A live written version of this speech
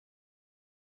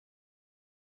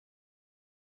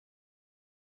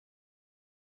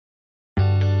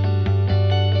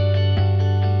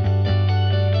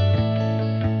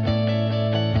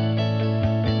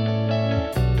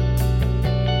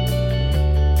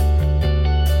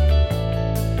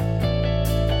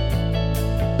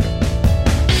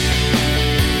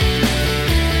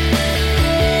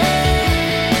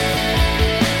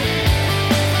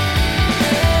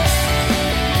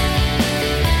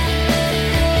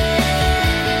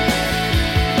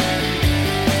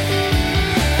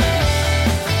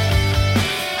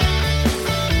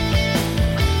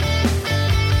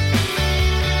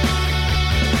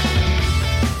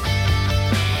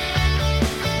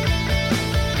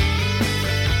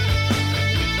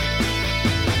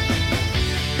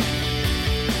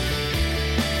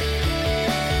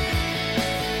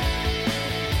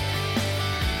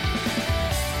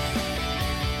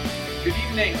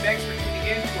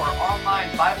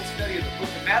book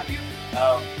of Matthew.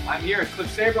 I'm here at Cliff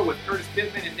Saber with Curtis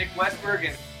Pittman and Nick Westberg,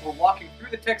 and we're walking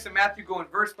through the text of Matthew, going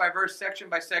verse by verse, section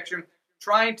by section,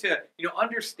 trying to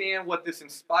understand what this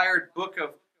inspired book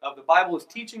of the Bible is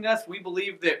teaching us. We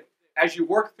believe that as you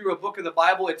work through a book of the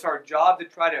Bible, it's our job to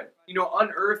try to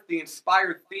unearth the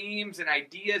inspired themes and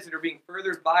ideas that are being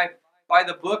furthered by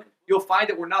the book. You'll find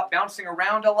that we're not bouncing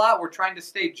around a lot. We're trying to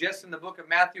stay just in the book of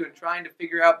Matthew and trying to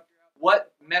figure out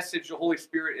what message the Holy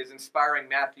Spirit is inspiring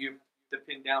Matthew to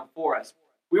pin down for us.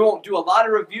 We won't do a lot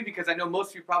of review because I know most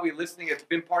of you probably listening have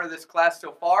been part of this class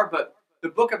so far, but the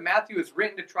book of Matthew is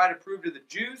written to try to prove to the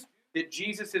Jews that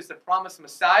Jesus is the promised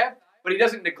Messiah, but he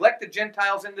doesn't neglect the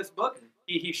Gentiles in this book.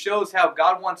 He shows how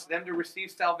God wants them to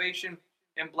receive salvation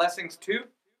and blessings too.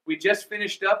 We just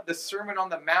finished up the Sermon on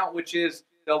the Mount, which is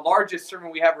the largest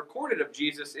sermon we have recorded of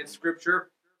Jesus in Scripture,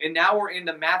 and now we're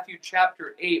into Matthew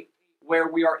chapter 8, where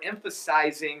we are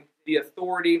emphasizing the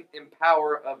authority and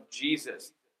power of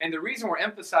Jesus. And the reason we're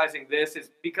emphasizing this is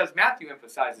because Matthew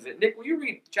emphasizes it. Nick, will you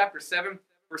read chapter 7,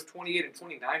 verse 28 and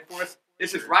 29 for us?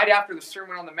 This is right after the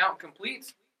Sermon on the Mount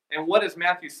completes. And what does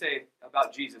Matthew say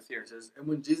about Jesus here? It says, "And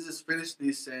when Jesus finished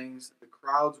these sayings, the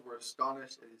crowds were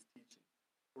astonished at his teaching,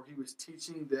 for he was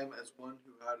teaching them as one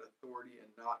who had authority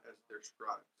and not as their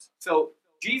scribes." So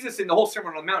Jesus in the whole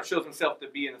Sermon on the Mount shows himself to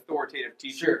be an authoritative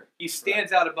teacher. Sure. He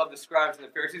stands out above the scribes and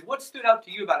the Pharisees. What stood out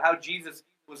to you about how Jesus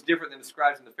was different than the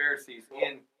scribes and the Pharisees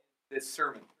in this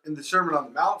sermon? In the Sermon on the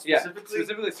Mount specifically? Yeah,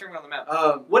 specifically the Sermon on the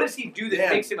Mount. What does he do that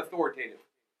makes him authoritative?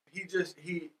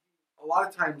 He a lot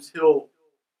of times he'll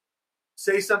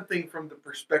say something from the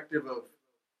perspective of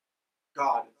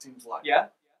God, it seems like. Yeah.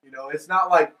 It's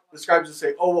not like the scribes will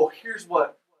say, "Oh, well, here's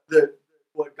what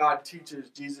God teaches."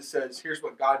 Jesus says, "Here's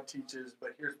what God teaches,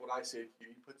 but here's what I say to you."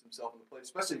 He puts himself in the place,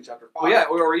 especially in chapter 5. Well, yeah,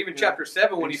 or even chapter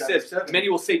 7 when he says, 7. "Many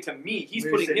will say to me," he's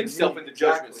putting himself in the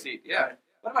judgment seat. Yeah. Right.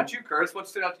 What about you, Curtis? What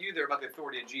stood out to you there about the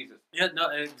authority of Jesus? Yeah, no,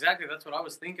 exactly. That's what I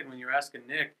was thinking when you were asking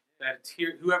Nick. That it's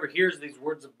whoever hears these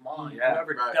words of mine,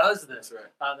 whoever does this,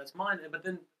 that's mine. But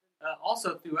then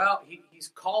also throughout, he's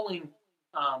calling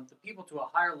the people to a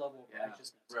higher level of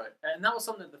righteousness. Right. And that was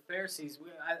something that the Pharisees,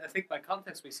 I think by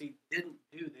context we see, didn't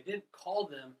do. They didn't call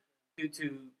them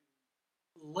to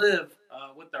live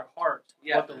with their heart.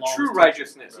 Yeah, the law true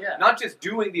righteousness. Yeah. Not just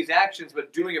doing these actions,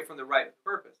 but doing it from the right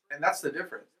purpose. And that's the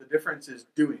difference. The difference is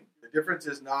doing. The difference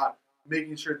is not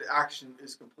making sure the action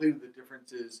is completed. The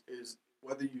difference is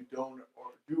whether you don't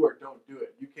or don't do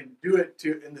it. You can do it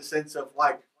in the sense of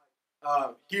like,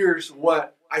 here's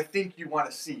what I think you want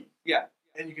to see. Yeah.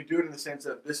 And you can do it in the sense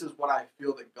of, this is what I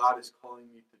feel that God is calling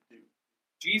me to do.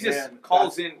 Jesus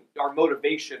calls in our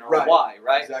motivation, our right. why,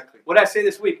 right? Exactly. What did I say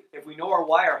this week? If we know our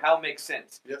why, our how makes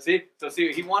sense. Yep.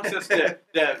 See, he wants us to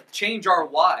change our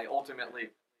why, ultimately.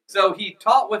 So he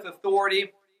taught with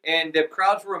authority, and the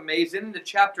crowds were amazed. And in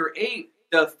chapter 8,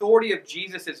 the authority of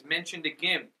Jesus is mentioned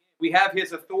again. We have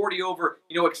his authority over,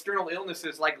 external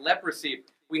illnesses like leprosy.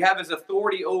 We have his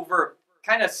authority over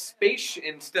kind of space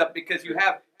and stuff, because you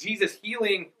have Jesus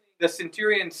healing the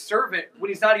centurion's servant when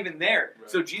he's not even there. Right.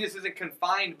 So Jesus isn't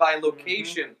confined by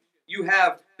location. Mm-hmm. You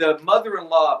have the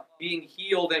mother-in-law being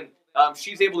healed, and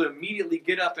she's able to immediately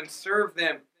get up and serve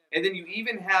them. And then you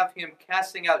even have him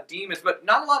casting out demons. But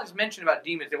not a lot is mentioned about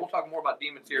demons. We'll talk more about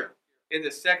demons here in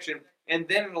this section. And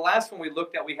then in the last one we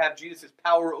looked at, we have Jesus'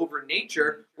 power over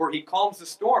nature, where he calms the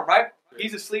storm, right?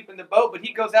 He's asleep in the boat, but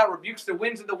he goes out, rebukes the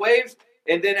winds and the waves.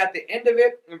 And then at the end of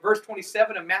it, in verse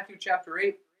 27 of Matthew chapter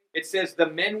 8, it says, "The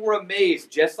men were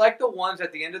amazed," just like the ones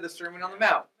at the end of the Sermon on the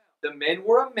Mount. "The men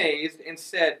were amazed and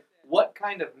said, 'What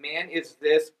kind of man is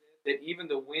this, that even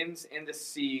the winds and the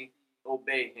sea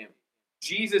obey him?'"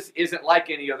 Jesus isn't like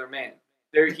any other man.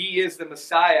 He is the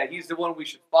Messiah. He's the one we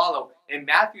should follow. And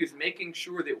Matthew is making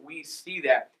sure that we see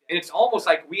that. And it's almost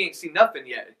like we ain't seen nothing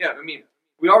yet. Yeah,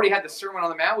 we already had the Sermon on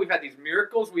the Mount. We've had these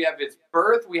miracles. We have his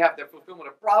birth. We have the fulfillment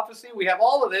of prophecy. We have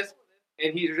all of this.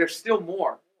 And there's still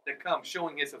more to come,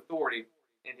 showing his authority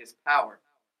and his power.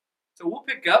 So we'll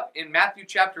pick up in Matthew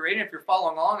chapter 8. And if you're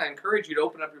following along, I encourage you to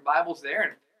open up your Bibles there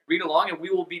and read along. And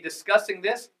we will be discussing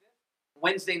this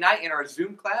Wednesday night in our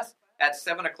Zoom class at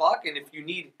 7 o'clock. And if you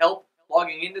need help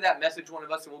logging into that, message one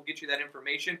of us and we'll get you that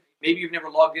information. Maybe you've never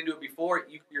logged into it before.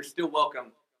 You're still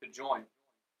welcome to join.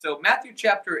 So Matthew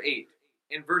chapter 8.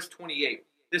 In verse 28,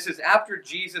 this is after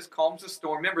Jesus calms the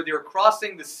storm. Remember, they were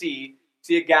crossing the Sea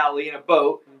of Galilee in a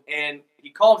boat, and he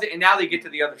calms it, and now they get to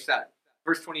the other side.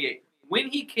 Verse 28, "When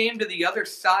he came to the other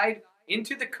side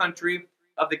into the country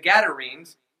of the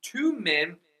Gadarenes, 2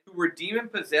 men who were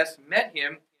demon-possessed met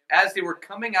him as they were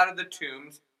coming out of the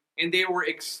tombs, and they were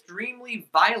extremely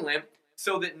violent,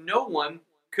 so that no one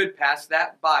could pass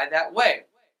by that way.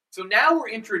 So now we're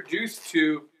introduced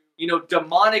to,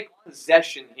 demonic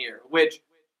possession here, which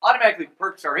automatically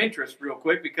perks our interest real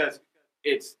quick because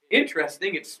it's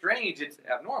interesting, it's strange, it's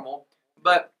abnormal.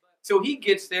 But so he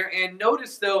gets there, and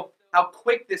notice though how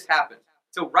quick this happens.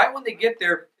 So right when they get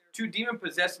there, 2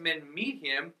 demon-possessed men meet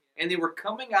him, and they were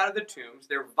coming out of the tombs.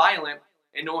 They're violent,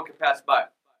 and no one can pass by.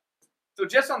 So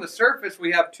just on the surface,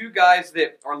 we have 2 guys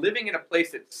that are living in a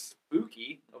place that's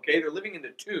spooky. Okay, they're living in the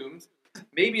tombs.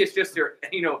 Maybe it's just their,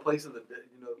 place of the dead,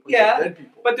 yeah, of dead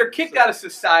people. But they're kicked out of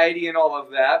society and all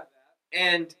of that,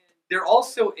 and they're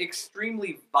also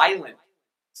extremely violent.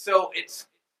 So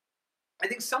I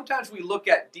think sometimes we look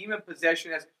at demon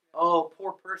possession as, oh,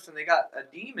 poor person, they got a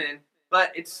demon.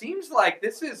 But it seems like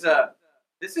this is a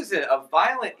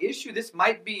violent issue. This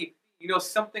might be,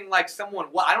 something like someone.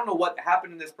 Well, I don't know what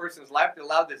happened in this person's life that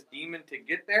allowed this demon to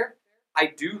get there.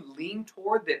 I do lean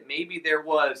toward that maybe there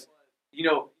was,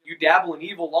 you dabble in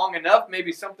evil long enough,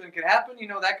 maybe something could happen.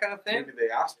 That kind of thing. Maybe they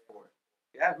asked for it.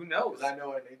 Yeah, who knows? Because I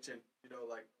know in ancient,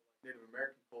 like Native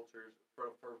American cultures,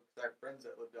 for friends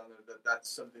that live down there, that's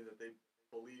something that they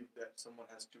believe that someone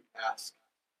has to ask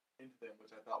into them,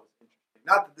 which I thought was interesting.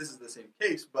 Not that this is the same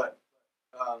case, but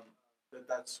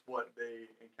that's what they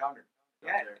encountered.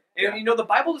 Yeah, and the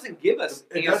Bible doesn't give us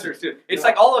answers to it. It's no.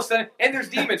 like all of a sudden, and there's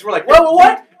demons. We're like,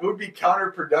 what? It would be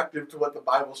counterproductive to what the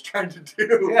Bible's trying to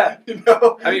do. Yeah.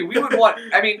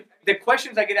 The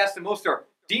questions I get asked the most are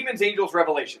demons, angels,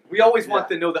 revelation. We always want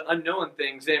to know the unknown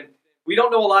things, and we don't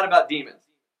know a lot about demons.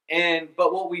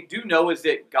 But what we do know is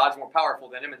that God's more powerful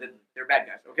than him, and that they're bad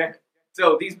guys, okay?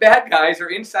 So these bad guys are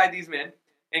inside these men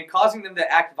and causing them to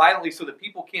act violently so that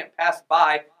people can't pass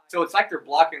by. So it's like they're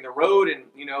blocking the road and,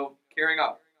 carrying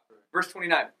on. Verse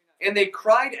 29. And they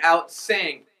cried out,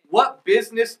 saying, what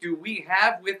business do we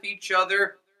have with each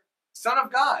other, Son of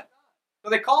God? So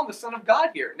they call him the Son of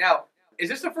God here. Now, is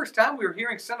this the first time we were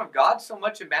hearing Son of God so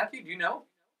much in Matthew? Do you know?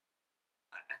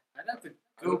 I'd have to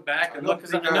go back and look,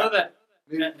 because I know that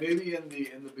maybe in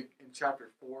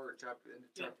chapter 4 or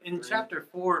chapter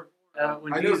 4,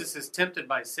 when Jesus is tempted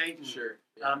by Satan, sure,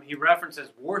 he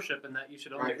references worship and that you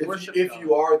should only worship if God.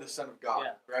 you are the Son of God,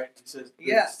 right? He says,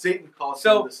 Satan calls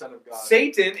him the Son of God.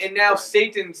 Satan, and now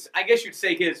Satan's, I guess you'd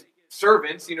say his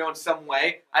servants, in some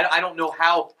way. I don't know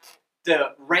how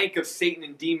the rank of Satan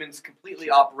and demons completely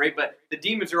operate, but the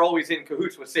demons are always in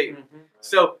cahoots with Satan. Mm-hmm.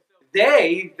 So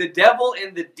they, the devil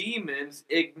and the demons,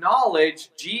 acknowledge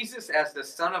Jesus as the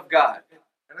Son of God.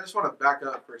 And I just want to back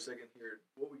up for a second here,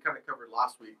 what we kind of covered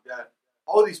last week, that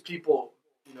all these people,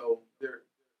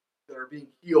 that are being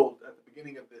healed at the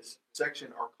beginning of this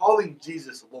section are calling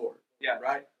Jesus Lord. Yeah.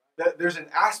 Right? That there's an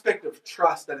aspect of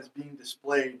trust that is being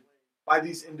displayed by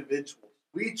these individuals.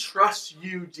 We trust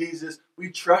you, Jesus. We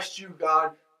trust you,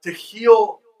 God, to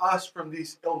heal us from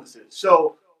these illnesses.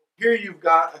 So here you've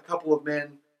got a couple of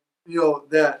men,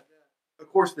 that, of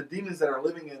course, the demons that are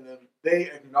living in them, they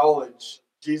acknowledge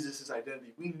Jesus'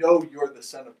 identity. We know you're the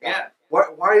Son of God. Yeah.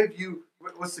 Why have you,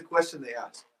 what's the question they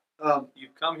ask?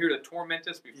 You've come here to torment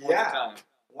us before the time.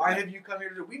 Why have you come here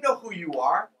to? We know who you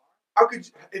are. How could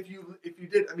you, if you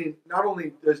did? I mean, not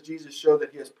only does Jesus show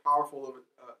that he has power over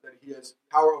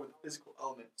the physical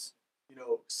elements,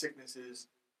 sicknesses,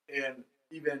 and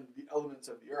even the elements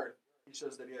of the earth. He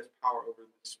shows that he has power over the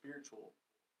spiritual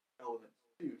elements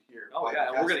too. Here. Oh yeah,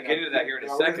 we're going to get into that here in a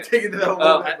second. We're going to take into that a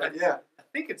little bit, but yeah. I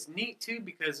think it's neat too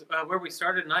because where we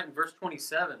started tonight in verse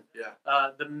 27,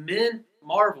 the men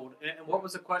marveled, and what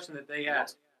was the question that they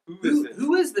asked?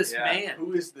 Who is this man?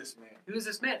 Who is this man? Who is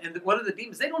this man? And what are the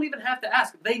demons? They don't even have to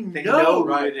ask. They know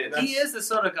who it is. He is the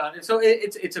Son of God. And so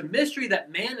it's a mystery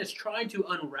that man is trying to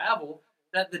unravel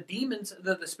that the demons,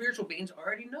 the spiritual beings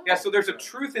already know. Yeah, so there's a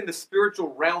truth in the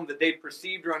spiritual realm that they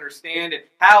perceived or understand, and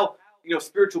how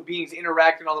spiritual beings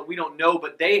interact and all that we don't know,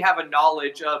 but they have a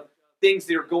knowledge of things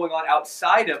that are going on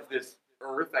outside of this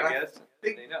earth, I guess. I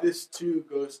think this too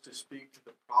goes to speak to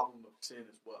the problem of sin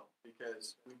as well,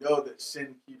 because we know that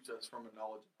sin keeps us from a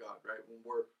knowledge of God, right? When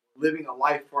we're living a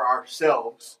life for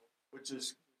ourselves, which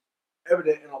is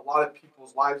evident in a lot of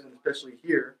people's lives, and especially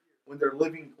here, when they're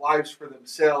living lives for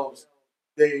themselves,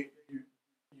 you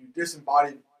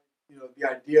disembody, the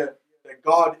idea that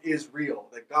God is real,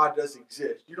 that God does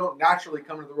exist. You don't naturally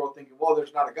come into the world thinking, well,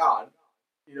 there's not a God.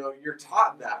 You're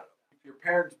taught that. If your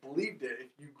parents believed it, if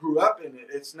you grew up in it,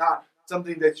 it's not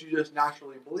something that you just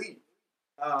naturally believe.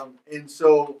 And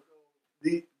so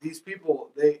these people,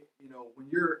 they,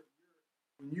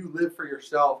 when you live for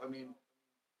yourself, I mean,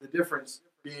 the difference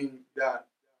being that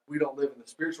we don't live in the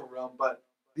spiritual realm, but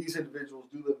these individuals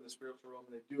do live in the spiritual realm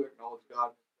and they do acknowledge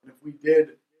God. And if we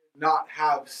did not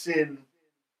have sin,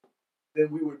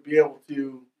 then we would be able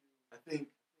to, I think.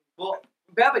 Well,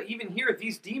 Yeah, but even here,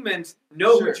 these demons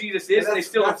know Sure. who Jesus is, and they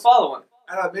still don't that's- follow him.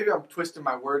 Maybe I'm twisting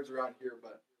my words around here,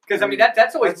 but Because, I mean,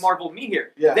 that's always that's- marveled me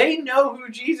here. Yeah. They know who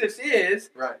Jesus is.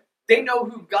 right. They know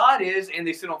who God is, and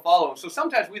they still don't follow him. So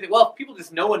sometimes we think, well, if people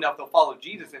just know enough, they'll follow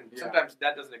Jesus, and Yeah. sometimes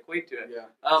that doesn't equate to it. Yeah.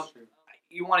 Um, That's true.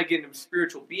 You want to get into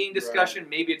spiritual being discussion.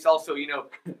 Maybe it's also,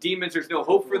 demons, there's no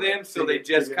hope for them, so they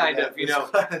just kind of,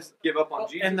 give up on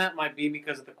Jesus. And that might be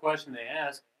because of the question they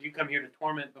ask. You come here to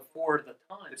torment before the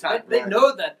time. The time, They right.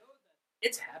 know that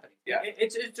it's happening. Yeah.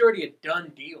 It's already a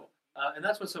done deal. And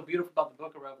that's what's so beautiful about the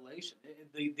book of Revelation.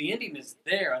 The ending is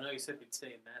there. I know you said we'd stay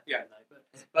in Matthew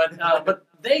tonight, but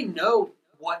they know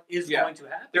what is going to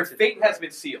happen. Their fate has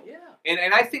been sealed. Yeah.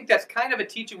 And I think that's kind of a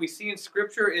teaching we see in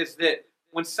Scripture is that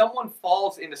when someone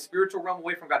falls in the spiritual realm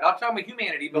away from God, not talking about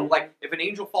humanity, but like if an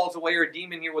angel falls away or a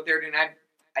demon here, what they're doing,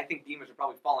 I think demons are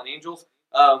probably fallen angels.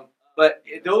 But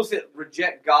those that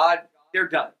reject God, they're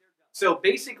done. So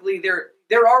basically, they're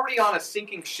already on a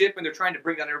sinking ship, and they're trying to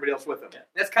bring down everybody else with them. Yeah.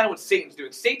 That's kind of what Satan's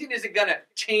doing. Satan isn't going to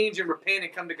change and repent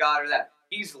and come to God or that.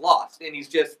 He's lost, and he's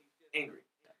just angry.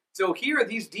 So here,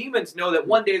 these demons know that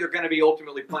one day they're going to be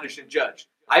ultimately punished and judged.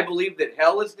 I believe that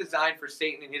hell is designed for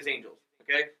Satan and his angels.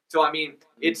 Okay, so I mean,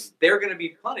 they're going to be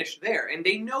punished there, and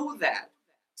they know that.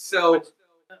 So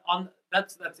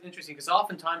That's interesting because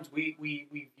oftentimes we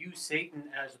view Satan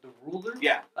as the ruler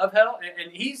yeah, of hell,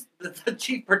 and he's the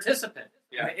chief participant.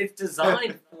 Yeah. It's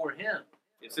designed for him.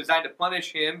 it's designed to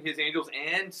punish him, his angels,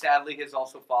 and sadly his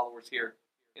also followers here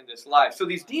in this life. So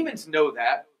these demons know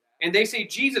that, and they say,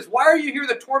 Jesus, why are you here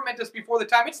to torment us before the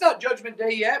time? It's not Judgment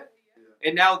Day yet. Yeah.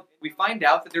 And now we find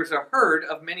out that there's a herd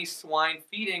of many swine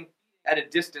feeding at a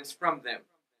distance from them.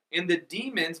 And the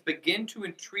demons begin to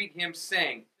entreat him,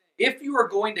 saying, if you are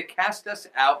going to cast us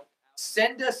out,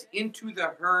 send us into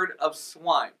the herd of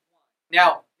swine.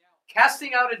 Now,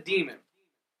 casting out a demon,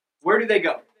 where do they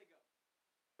go?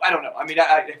 I don't know. I mean,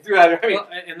 Well,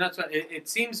 and that's what it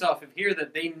seems off of here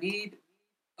that they need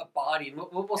a body, and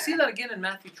we'll see that again in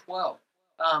Matthew 12.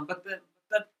 But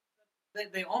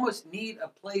they almost need a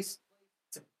place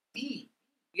to be.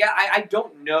 Yeah, I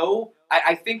don't know.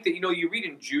 I think that, you read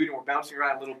in Jude, and we're bouncing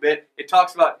around a little bit, it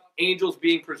talks about angels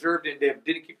being preserved and they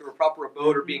didn't keep their proper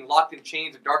abode or being locked in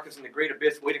chains of darkness in the great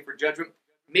abyss waiting for judgment.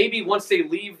 Maybe once they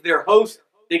leave their host,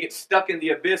 they get stuck in the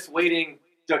abyss waiting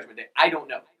judgment day. I don't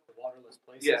know. The waterless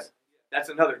places. Yeah, that's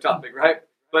another topic, right?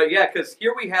 But yeah, because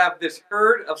here we have this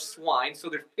herd of swine, so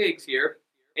there's pigs here,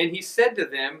 and he said to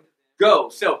them, go.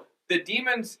 So the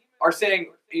demons are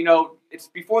saying, it's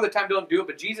before the time, don't do it,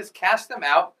 but Jesus cast them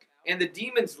out, and the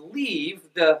demons leave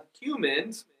the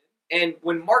humans, and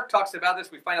when Mark talks about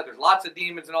this, we find out there's lots of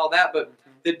demons and all that, but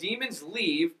the demons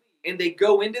leave, and they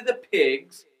go into the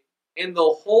pigs, and the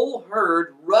whole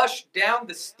herd rush down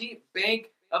the steep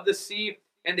bank of the sea,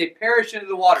 and they perish into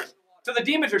the waters. So the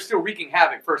demons are still wreaking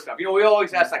havoc, first off. We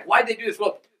always ask, why'd they do this?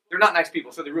 Well, they're not nice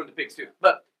people, so they ruin the pigs too.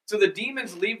 But so the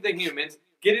demons leave the humans,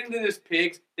 get into this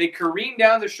pigs, they careen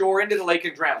down the shore into the lake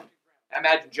and drown.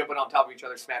 Imagine jumping on top of each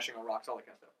other, smashing on rocks, all that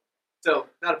kind of stuff. So,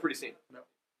 not a pretty scene. No.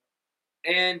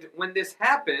 And when this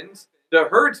happens, the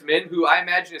herdsman, who I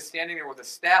imagine is standing there with a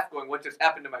staff going, what just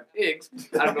happened to my pigs?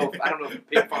 I don't know if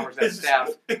pig farmers have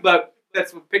staffs, but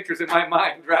that's what pictures in my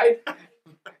mind, right?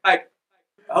 Like,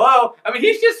 hello? I mean,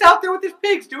 he's just out there with his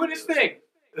pigs doing his thing.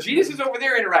 Jesus is over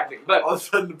there interacting. But all of a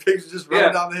sudden the pigs are just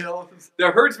running down the hill.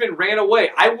 The herdsman ran away.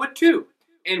 I would too.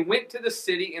 And went to the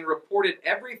city and reported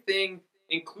everything,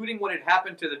 including what had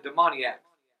happened to the demoniac.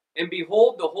 And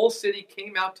behold, the whole city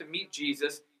came out to meet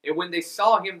Jesus. And when they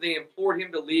saw him, they implored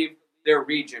him to leave their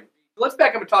region. Let's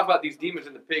back up and talk about these demons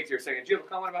and the pigs here a second. Do you have a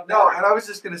comment about that? No, and I was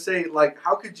just going to say,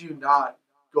 how could you not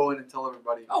go in and tell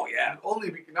everybody? Oh, yeah.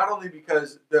 Not only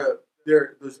because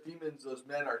those demons, those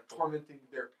men are tormenting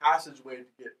their passageway to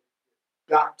get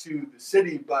back to the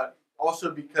city, but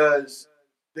also because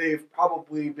they've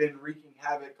probably been wreaking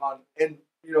havoc on, and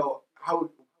how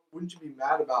wouldn't you be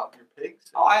mad about your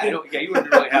pigs? Oh, I know. Yeah, you would be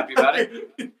really happy about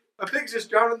it. My pigs just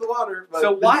drowned in the water, but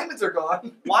so the demons are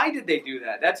gone. Why did they do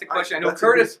that? That's a question. I know That's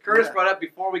Curtis brought up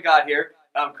before we got here.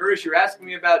 Curtis, you're asking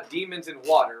me about demons and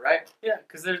water, right? Yeah,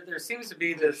 because there seems to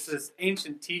be this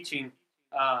ancient teaching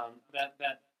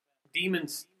that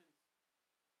demons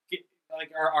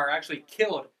are actually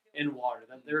killed in water.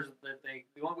 That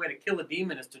the only way to kill a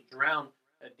demon is to drown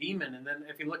a demon. And then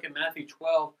if you look at Matthew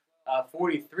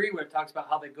 12:43, where it talks about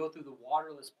how they go through the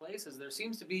waterless places, there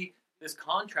seems to be this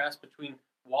contrast between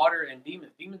water and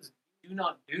demons. Demons do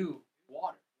not do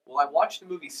water. Well, I watched the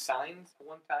movie Signs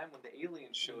one time when the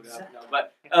aliens showed up. No,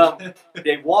 but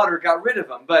water got rid of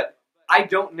them. But I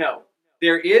don't know.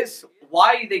 There is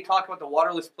why they talk about the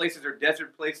waterless places or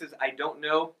desert places. I don't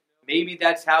know. maybe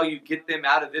that's how you get them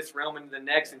out of this realm into the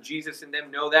next, and Jesus and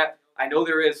them know that. I know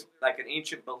there is like an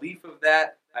ancient belief of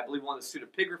that. I believe one of the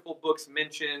pseudepigraphal books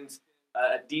mentions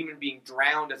a demon being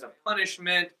drowned as a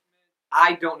punishment.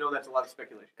 I don't know. That's a lot of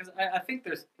speculation. Because I think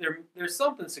there's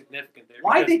something significant there.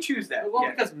 Why did they choose that? Well,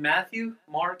 because Matthew,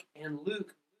 Mark, and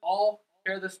Luke all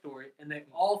share the story, and they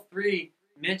all three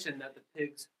mention that the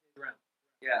pigs drowned.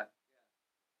 Yeah.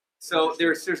 So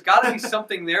there's got to be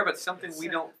something there, but something we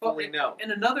don't fully know.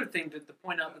 And another thing to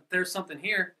point out that there's something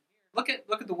here. Look at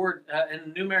the word in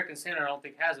the New American Standard. I don't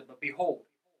think has it, but behold.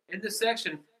 In this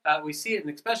section, we see it,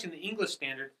 and especially in the English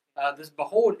Standard, this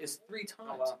behold is 3 times.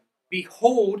 Oh, wow.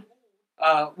 Behold,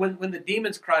 when the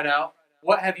demons cried out,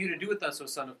 "What have you to do with us, O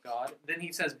Son of God?" Then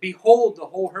he says, "Behold, the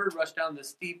whole herd rushed down the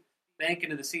steep bank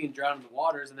into the sea and drowned in the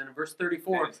waters." And then in verse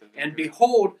 34, and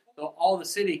behold, all the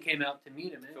city came out to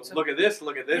meet him. So look at this,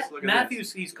 look at this, look at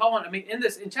Matthew's, this. He's calling,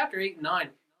 in chapter 8 and 9,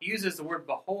 he uses the word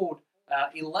behold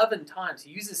 11 times.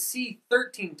 He uses see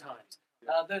 13 times.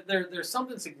 There's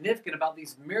something significant about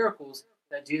these miracles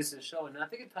that Jesus is showing. And I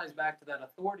think it ties back to that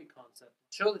authority concept.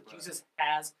 To show that Jesus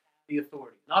has the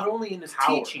authority. Not only in his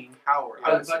teaching,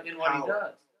 but in what he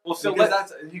does. Well, so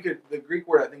that's the Greek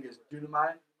word I think is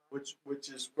dunamai, which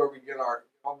is where we get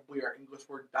probably our English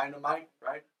word dynamite,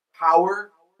 right?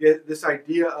 Power. This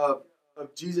idea of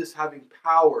Jesus having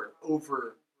power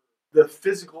over the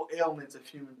physical ailments of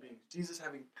human beings. Jesus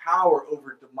having power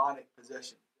over demonic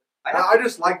possession. I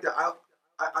just like that.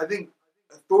 I think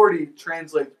authority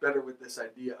translates better with this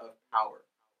idea of power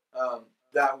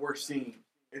that we're seeing.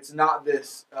 It's not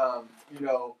this, I'm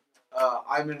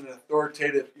in an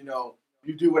authoritative,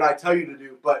 you do what I tell you to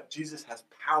do, but Jesus has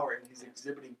power, and he's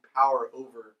exhibiting power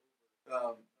over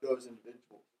those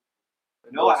individuals.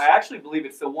 No, I actually believe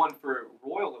it's the one for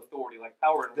royal authority, like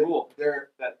power and rule.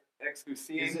 That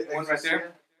exousia one right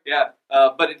there. Yeah,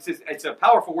 but it's a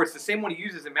powerful word. It's the same one he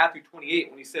uses in Matthew 28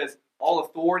 when he says, "All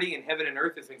authority in heaven and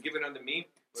earth has been given unto me."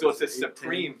 So it's a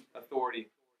supreme authority.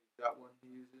 That one he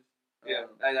uses. Yeah,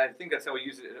 I think that's how he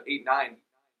uses it in 8-9.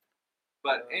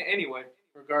 But anyway.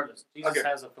 Regardless, Jesus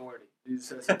has authority.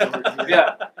 Jesus has authority.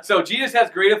 Yeah, so Jesus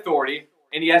has great authority,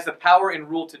 and he has the power and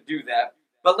rule to do that.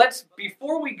 But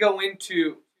before we go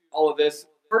into all of this,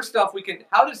 first off,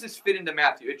 how does this fit into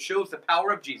Matthew? It shows the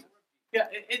power of Jesus. Yeah,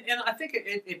 and I think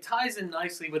it ties in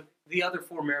nicely with the other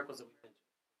 4 miracles that we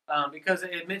mentioned. Because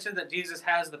it mentioned that Jesus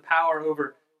has the power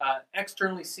over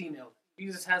externally seen illness.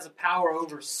 Jesus has a power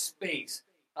over space.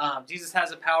 Jesus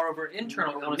has a power over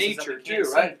internal illnesses nature that we can't too,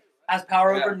 see. right? Has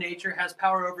power over nature, has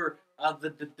power over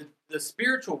the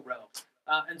spiritual realm.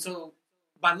 And so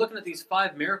by looking at these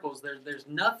 5 miracles, there's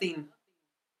nothing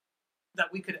that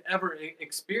we could ever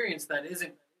experience that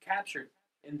isn't captured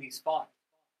in these 5.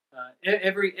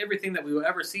 Everything that we will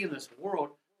ever see in this world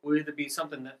will either be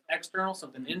something that external,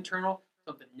 something internal,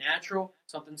 something natural,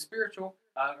 something spiritual,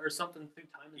 or something through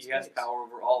time and space. He has power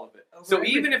over all of it. So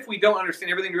even if we don't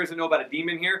understand everything there is to know about a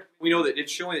demon here, we know that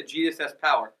it's showing that Jesus has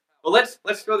power. Well,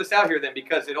 let's throw this out here then,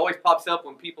 because it always pops up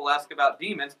when people ask about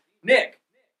demons. Nick,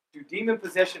 do demon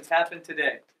possessions happen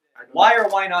today? Why or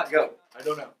why not go? I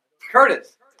don't know.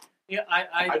 Curtis. Yeah,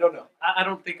 I don't know. I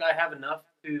don't think I have enough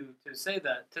to say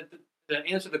that, to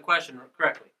answer the question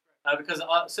correctly. Because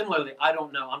similarly, I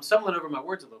don't know. I'm stumbling over my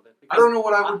words a little bit. I don't know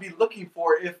what I would be looking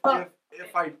for if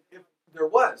there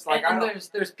was.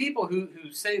 There's people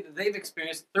who say that they've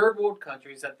experienced 3rd world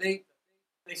countries that they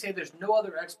say there's no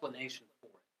other explanation for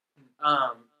it.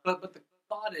 But the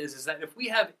thought is that if we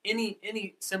have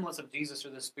any semblance of Jesus or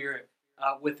the Spirit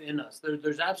within us,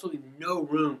 there's absolutely no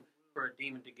room for a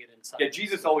demon to get inside. Yeah,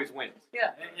 Jesus always wins.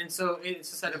 Yeah, and so it's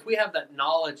just that if we have that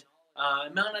knowledge,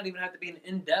 it might not even have to be an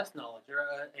in-depth knowledge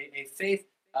or a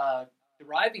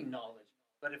faith-deriving knowledge,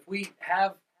 but if we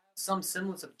have some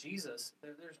semblance of Jesus,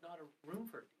 there's not a room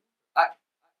for it.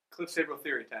 Cliff Sabro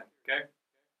theory time, okay?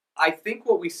 I think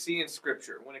what we see in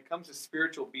Scripture, when it comes to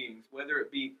spiritual beings, whether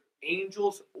it be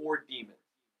angels or demons,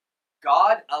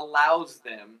 God allows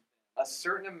them a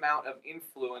certain amount of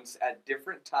influence at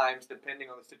different times depending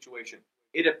on the situation.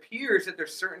 It appears that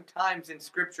there's certain times in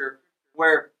Scripture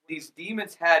where these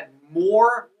demons had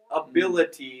more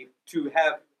ability to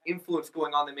have influence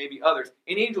going on than maybe others.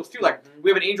 And angels too, like we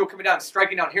have an angel coming down and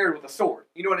striking down Herod with a sword.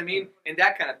 You know what I mean? And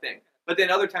that kind of thing. But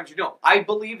then other times you don't. I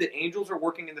believe that angels are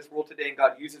working in this world today and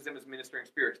God uses them as ministering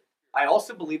spirits. I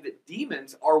also believe that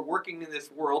demons are working in this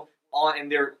world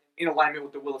and they're in alignment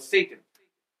with the will of Satan.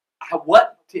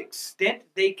 What extent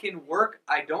they can work,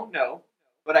 I don't know.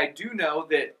 But I do know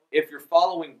that if you're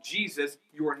following Jesus,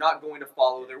 you are not going to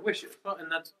follow their wishes. Well,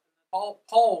 and that's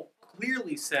Paul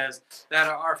clearly says that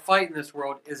our fight in this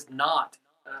world is not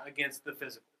against the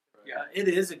physical. It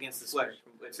is against the flesh.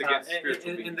 Spirit. It's against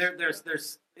spiritual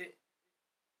beings. And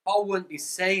Paul wouldn't be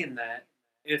saying that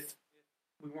if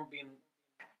we weren't being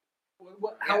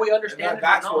how we understand it.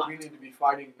 That's what we need to be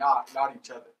fighting, not each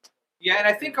other. Yeah, and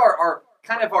I think our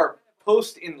kind of our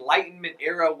post-Enlightenment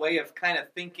era way of kind of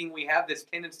thinking, we have this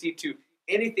tendency to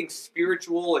anything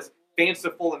spiritual is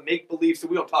fanciful and make-believe, so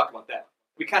we don't talk about that.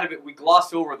 We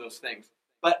gloss over those things.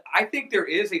 But I think there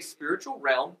is a spiritual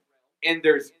realm, and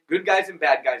there's good guys and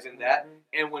bad guys in that.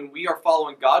 And when we are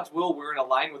following God's will, we're in a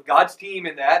line with God's team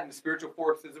in that, and the spiritual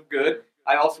forces of good.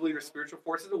 I also believe there's spiritual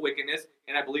forces of wickedness,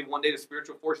 and I believe one day the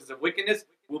spiritual forces of wickedness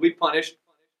will be punished,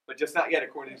 but just not yet,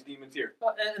 according to these demons here.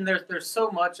 And there's so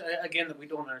much, again, that we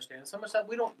don't understand. So much that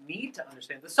we don't need to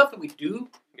understand. The stuff that we do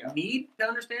need to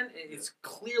understand is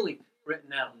clearly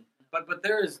written out. But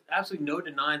there is absolutely no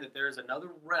denying that there is another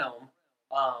realm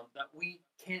that we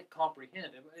can't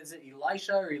comprehend. Is it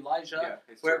Elisha or Elijah,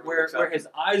 where his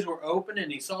eyes were open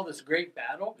and he saw this great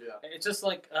battle? Yeah. It's just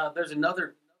like there's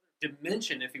another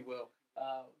dimension, if you will,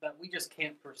 that we just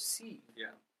can't perceive. Yeah.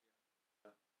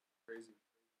 Crazy.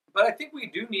 But I think we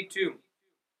do need to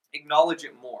acknowledge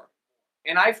it more.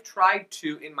 And I've tried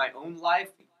to, in my own life,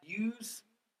 use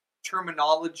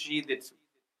terminology that's,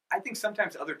 I think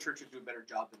sometimes other churches do a better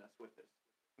job than us with it.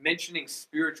 Mentioning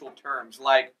spiritual terms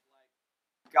like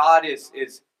God is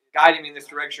guiding me in this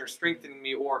direction or strengthening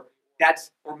me, or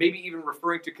maybe even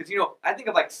referring to, because, I think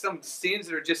of like some sins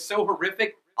that are just so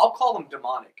horrific, I'll call them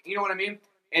demonic. You know what I mean?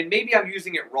 And maybe I'm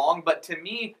using it wrong, but to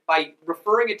me, by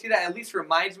referring it to that, at least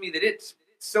reminds me that it's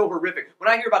so horrific. When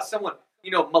I hear about someone,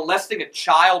 molesting a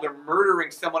child or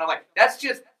murdering someone, I'm like, that's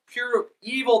just pure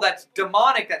evil, that's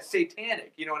demonic, that's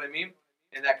satanic. You know what I mean?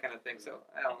 And that kind of thing. So,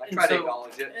 I try to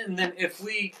acknowledge it. And then if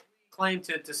we claim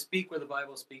to speak where the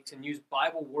Bible speaks and use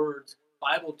Bible words,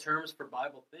 Bible terms for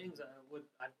Bible things,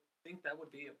 I think that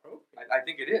would be appropriate. I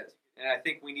think it is. And I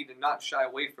think we need to not shy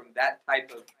away from that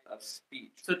type of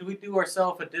speech. So do we do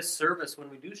ourselves a disservice when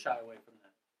we do shy away from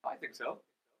that? I think so.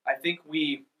 I think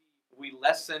we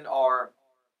lessen our,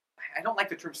 I don't like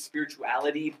the term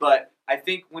spirituality, but I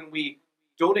think when we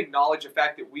don't acknowledge the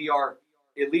fact that we are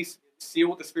at least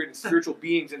sealed with the Spirit and spiritual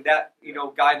beings in that,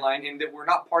 guideline, and that we're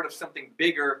not part of something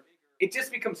bigger, it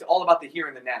just becomes all about the here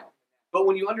and the now. But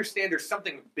when you understand there's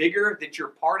something bigger that you're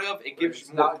part of, it gives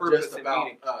you more purpose and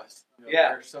meaning. It's not just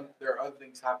about us. There are other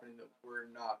things happening that we're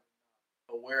not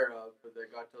aware of, but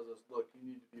that God tells us, look, you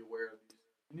need to be aware of these.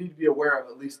 You need to be aware of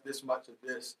at least this much of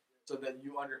this, so that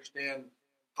you understand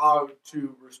how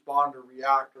to respond or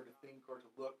react or to think or to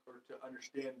look or to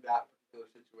understand that particular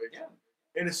situation.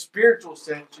 Yeah. In a spiritual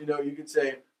sense, you could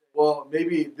say, well,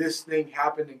 maybe this thing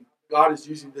happened and God is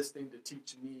using this thing to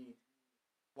teach me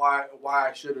why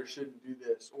I should or shouldn't do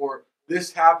this. Or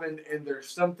this happened and there's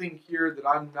something here that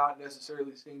I'm not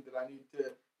necessarily seeing that I need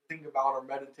to think about or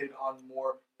meditate on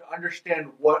more to understand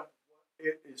what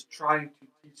it is trying to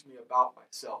teach me about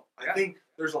myself. I think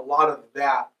there's a lot of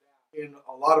that in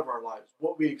a lot of our lives.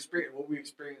 What we experience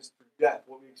through death,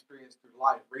 what we experience through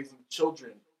life, raising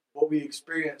children, what we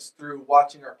experience through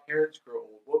watching our parents grow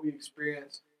old, what we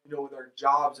experience, with our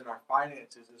jobs and our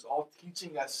finances is all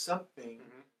teaching us something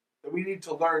that we need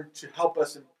to learn to help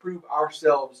us improve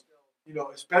ourselves.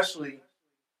 Especially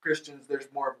Christians, there's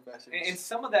more of a message. And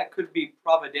some of that could be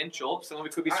providential, some of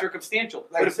it could be circumstantial.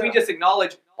 But if we just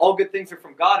acknowledge all good things are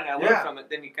from God and I learn from it,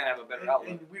 then you kind of have a better outlook.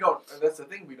 And we don't. And that's the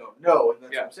thing, we don't know, and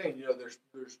that's what I'm saying. There's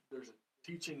a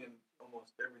teaching in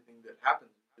almost everything that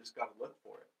happens. You just got to look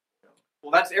for it.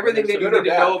 Well, that's everything that you need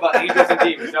to know about angels and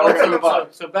demons. Now we're going to move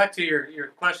on. So back to your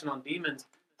question on demons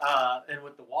and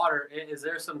with the water, is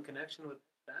there some connection with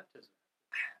baptism?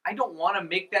 I don't want to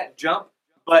make that jump,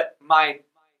 but my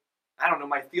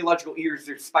theological ears,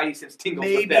 their spidey sense tingles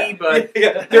with that. But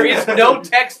there is no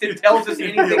text that tells us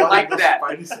anything like that.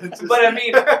 But I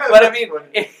mean,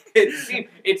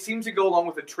 it seems to go along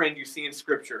with a trend you see in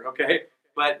Scripture, okay?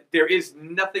 But there is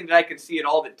nothing that I can see at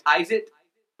all that ties it,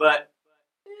 but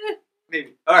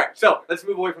maybe. All right, so let's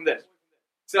move away from this.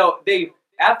 So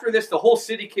after this, the whole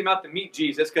city came out to meet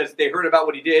Jesus because they heard about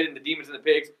what he did and the demons and the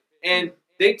pigs, and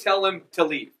they tell him to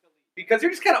leave because they're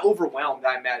just kind of overwhelmed,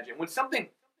 I imagine.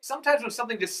 Sometimes when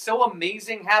something just so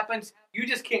amazing happens, you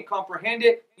just can't comprehend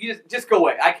it. You just go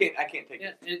away. I can't take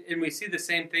it. And we see the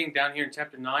same thing down here in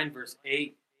chapter 9, verse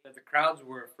 8, that the crowds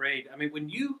were afraid. I mean, when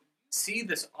you see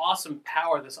this awesome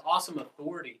power, this awesome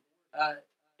authority,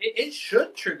 it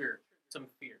should trigger some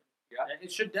fear. Yeah.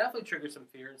 It should definitely trigger some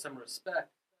fear and some respect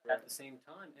at the same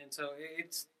time. And so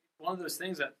it's one of those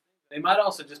things that they might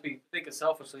also just be thinking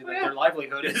selfishly that their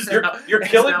livelihood is you're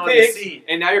killing pigs,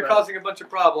 and now you're causing a bunch of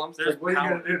problems. What are you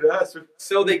going to do to us?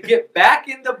 So they get back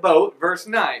in the boat, verse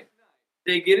 9.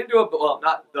 They get into a boat. Well,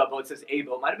 not the boat. It says a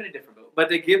boat. Might have been a different boat. But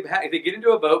they get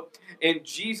into a boat, and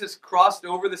Jesus crossed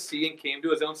over the sea and came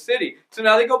to his own city. So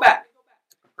now they go back.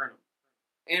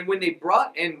 And when they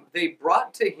brought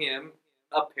to him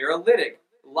a paralytic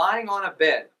lying on a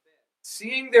bed.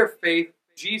 Seeing their faith,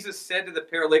 Jesus said to the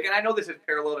paralytic, and I know this is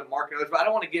parallel to Mark and others, but I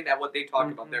don't want to get into what they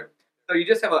talk about there. So you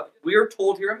just have we are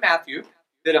told here in Matthew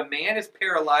that a man is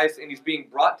paralyzed and he's being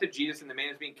brought to Jesus, and the man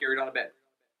is being carried on a bed.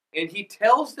 And he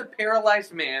tells the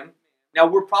paralyzed man, now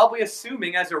we're probably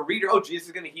assuming as a reader, oh, Jesus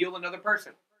is going to heal another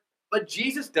person. But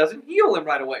Jesus doesn't heal him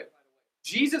right away.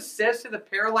 Jesus says to the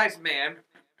paralyzed man,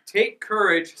 take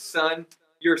courage, son,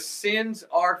 your sins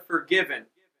are forgiven.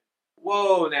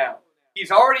 Whoa, now.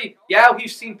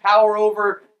 He's seen power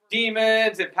over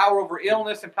demons and power over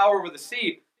illness and power over the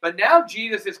sea. But now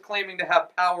Jesus is claiming to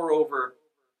have power over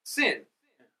sin.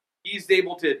 He's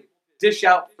able to dish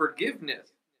out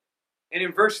forgiveness. And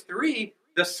in verse 3,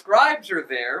 the scribes are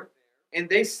there, and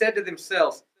they said to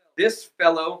themselves, this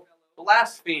fellow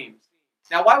blasphemes.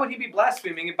 Now, why would he be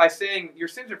blaspheming by saying your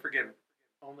sins are forgiven?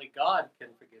 Only God can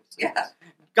forgive sins. Yeah,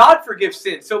 God forgives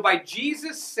sins. So by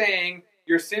Jesus saying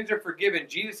your sins are forgiven,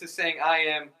 Jesus is saying I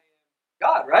am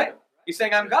God, right? He's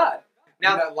saying I'm God.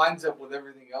 Now that lines up with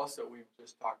everything else that we've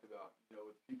just talked about.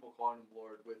 With people calling him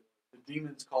Lord, with the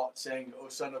demons saying, "O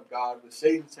Son of God," with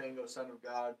Satan saying, "O Son of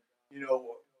God."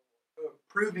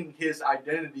 Proving his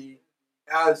identity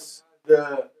as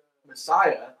the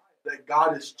Messiah that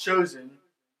God has chosen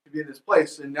to be in this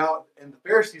place, and the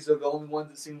Pharisees are the only ones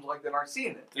that seems like that aren't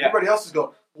seeing it. Yeah. Everybody else is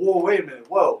going, "Whoa, wait a minute,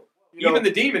 whoa!" Even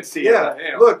the demons see it.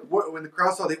 Yeah, look, when the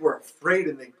crowd saw, they were afraid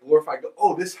and they glorified God.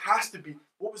 Oh, this has to be.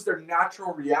 What was their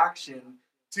natural reaction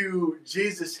to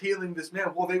Jesus healing this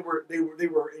man? Well, they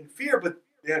were in fear, but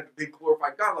they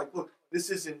glorified God. Like, look, this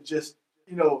isn't just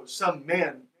some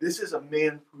man. This is a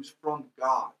man who's from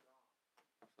God.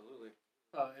 Absolutely.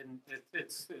 And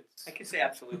it's. I can say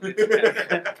absolutely.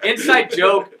 Inside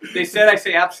joke. They said I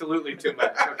say absolutely too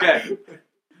much. Okay.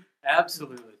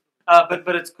 Absolutely.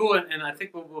 But it's cool, and I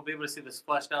think we'll be able to see this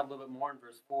fleshed out a little bit more in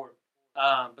verse 4.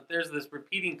 But there's this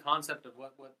repeating concept of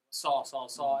what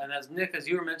Saul, and as Nick, as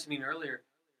you were mentioning earlier,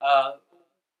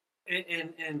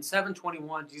 in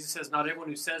 7:21, Jesus says, "Not everyone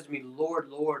who says to me, Lord,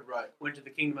 Lord, went to the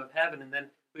kingdom of heaven." And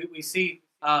then we see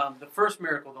the first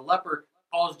miracle: the leper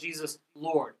calls Jesus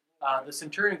Lord. The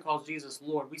centurion calls Jesus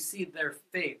Lord. We see their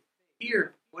faith.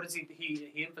 Here, what does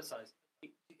he emphasize?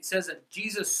 He says that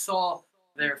Jesus saw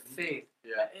their faith.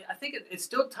 Yeah. I think it's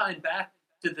still tying back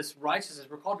to this righteousness.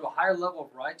 We're called to a higher level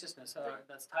of righteousness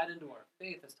that's tied into our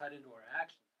faith, that's tied into our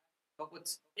action. But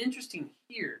what's interesting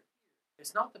here,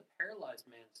 it's not the paralyzed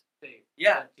man's faith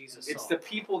that Jesus saw. It's the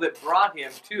people that brought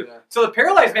him too. Yeah. So the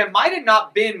paralyzed man might have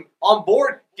not been on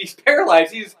board. He's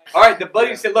paralyzed. He's all right. The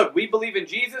buddy said, "Look, we believe in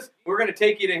Jesus. We're going to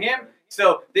take you to him."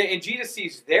 So and Jesus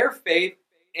sees their faith,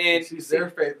 and he sees their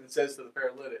faith and says to the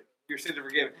paralytic, "Your sins are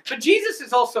forgiven." But Jesus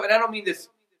is also, and I don't mean this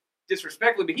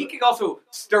disrespectfully, but he can also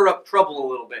stir up trouble a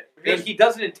little bit, and he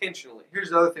does it intentionally. Here's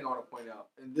the other thing I want to point out.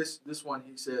 In this one,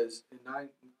 he says in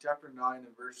chapter 9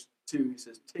 and verse 2, he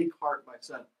says, "Take heart, my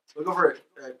son." Look over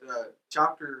at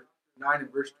chapter 9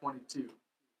 and verse 22.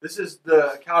 This is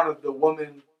the account of the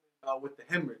woman with the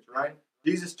hemorrhage, right?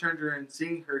 Jesus turned to her, and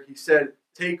seeing her, he said,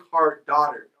 "Take heart,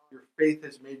 daughter, your faith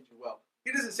has made you well."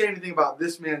 He doesn't say anything about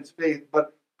this man's faith,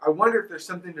 but I wonder if there's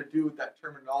something to do with that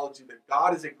terminology, that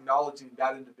God is acknowledging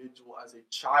that individual as a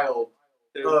child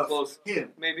of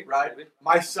him. Maybe. Right? Maybe.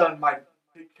 My son,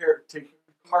 take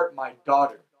heart, my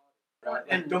daughter. Right?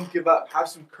 And don't give up. Have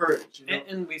some courage.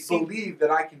 And we believe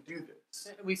that I can do this.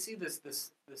 And we see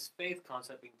this faith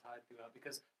concept being tied throughout,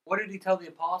 because what did he tell the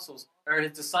apostles or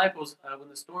his disciples when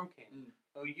the storm came?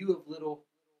 Oh, you of little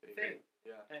faith.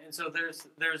 Yeah. And so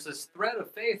there's this thread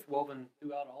of faith woven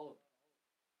throughout all of it.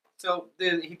 So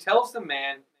he tells the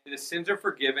man that his sins are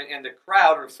forgiven, and the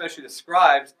crowd, or especially the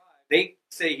scribes, they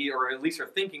say or at least are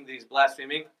thinking that he's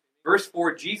blaspheming. Verse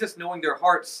 4, Jesus, knowing their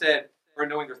thoughts, said,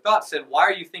 "Why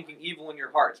are you thinking evil in your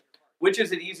hearts? Which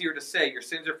is it easier to say, your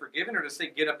sins are forgiven, or to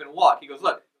say, get up and walk?" He goes,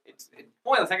 look, it's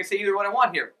pointless. I can say either what I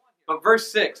want here. But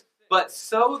verse 6, "But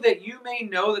so that you may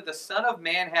know that the Son of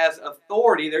Man has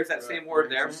authority," there's that same word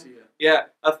there. Yeah,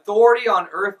 "authority on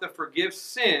earth to forgive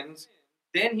sins.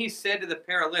 Then he said to the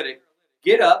paralytic,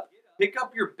 get up, pick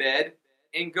up your bed,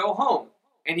 and go home.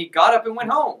 And he got up and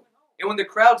went home. And when the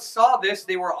crowd saw this,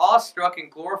 they were awestruck and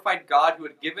glorified God who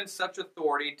had given such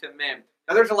authority to men."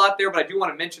 Now there's a lot there, but I do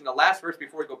want to mention the last verse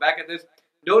before we go back at this.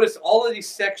 Notice all of these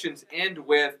sections end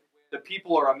with the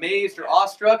people are amazed or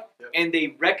awestruck, and they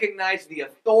recognize the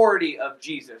authority of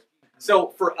Jesus. So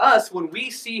for us, when we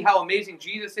see how amazing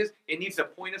Jesus is, it needs to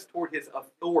point us toward his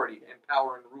authority and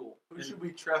power and rule. Who should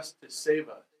we trust to save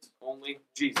us? Only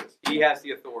Jesus. He has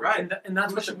the authority. Right. And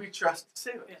that's Who what should we trust to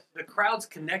save us? the crowds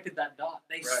connected that dot.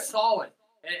 They saw it.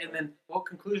 And then what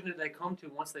conclusion did they come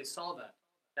to once they saw that?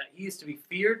 That he is to be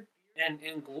feared and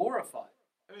glorified.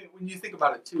 I mean, when you think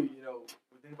about it too,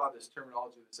 we think about this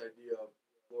terminology, this idea of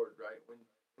Lord, right?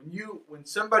 When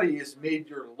somebody is made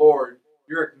your Lord,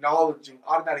 you're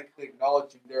automatically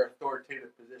acknowledging their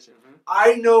authoritative position. Mm-hmm.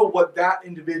 I know what that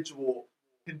individual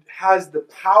has the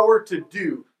power to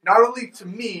do, not only to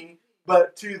me,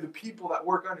 but to the people that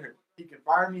work under him. He can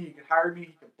fire me, he can hire me,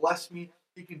 he can bless me,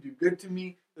 he can do good to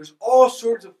me. There's all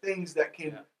sorts of things that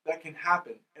can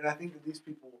happen. And I think that these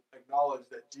people acknowledge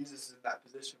that Jesus is in that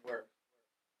position where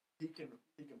he can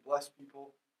bless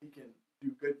people, he can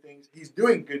do good things. He's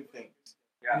doing good things.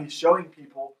 Yeah. And he's showing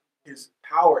people his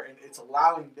power, and it's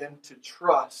allowing them to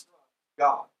trust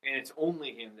God. And it's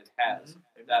only him that has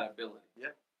that ability.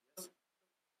 Yep.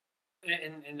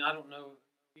 And I don't know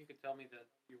if you could tell me that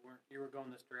you were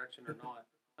going this direction or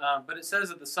not. But it says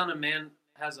that the Son of Man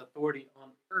has authority on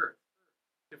earth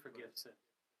to forgive sin.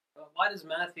 Why does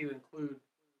Matthew include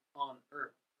on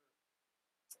earth?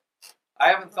 I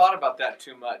haven't thought about that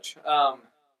too much.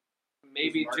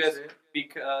 Maybe just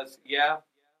because,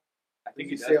 I think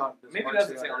he does. Maybe he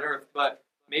doesn't say on earth, but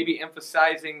maybe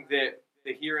emphasizing that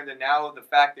the here and the now, the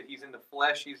fact that he's in the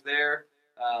flesh, he's there.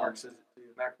 Mark says it too.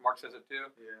 Mark says it too.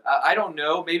 Yeah. I don't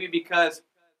know. Maybe because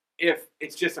if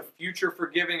it's just a future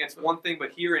forgiving, it's one thing,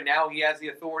 but here and now he has the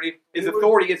authority. His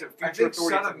authority isn't future I think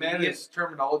authority. Son of Man is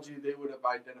terminology. They would have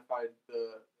identified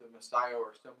the Messiah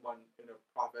or someone in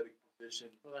a prophetic position.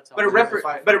 Well, that's but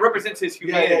it represents his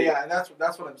humanity. Yeah, and that's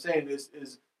what I'm saying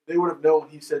is they would have known when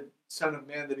he said Son of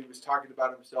Man that he was talking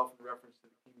about himself in reference to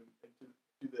the kingdom,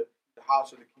 to the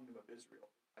house or the kingdom of Israel,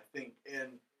 I think.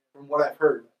 And from what I've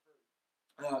heard,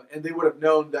 and they would have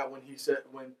known that when he said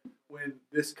when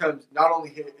this comes, not only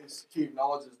he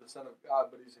acknowledges the Son of God,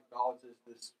 but he acknowledges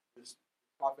this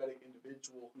prophetic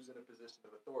individual who's in a position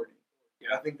of authority.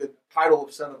 Yeah. I think the title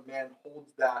of Son of Man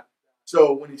holds that.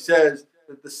 So when he says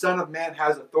that the Son of Man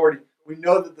has authority, we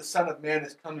know that the Son of Man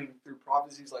is coming through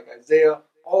prophecies like Isaiah,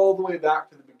 all the way back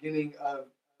to the beginning of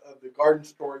the garden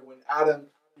story when Adam,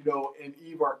 and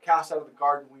Eve are cast out of the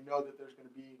garden. We know that there's going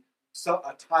to be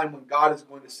a time when God is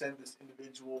going to send this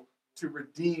individual to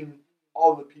redeem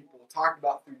all the people, talked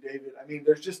about through David. I mean,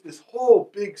 there's just this whole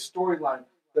big storyline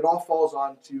that all falls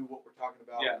on to what we're talking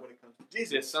about when it comes to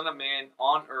Jesus. The Son of Man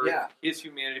on earth, his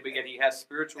humanity, but yet he has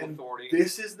spiritual authority.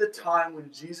 This is the time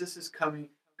when Jesus is coming.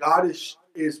 God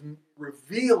is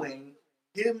revealing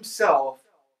himself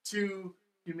to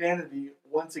humanity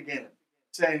once again,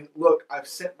 saying, look, I've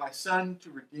sent my Son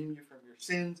to redeem you from your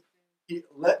sins.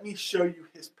 Let me show you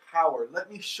his power. Let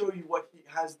me show you what he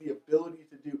has the ability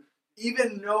to do.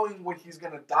 Even knowing when he's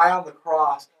going to die on the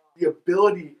cross, the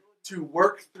ability to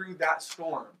work through that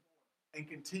storm and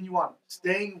continue on,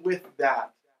 staying with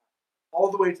that all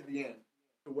the way to the end,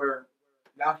 to where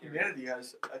now humanity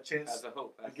has a chance as a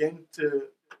hope again to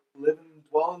live and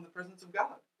dwell in the presence of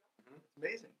God. It's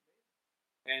amazing.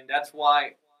 And that's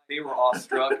why they were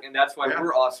awestruck, and that's why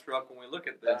we're awestruck when we look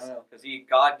at this, because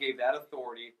God gave that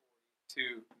authority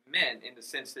to men in the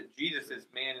sense that Jesus is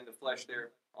man in the flesh there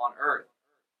on earth.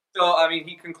 So, I mean,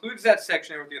 he concludes that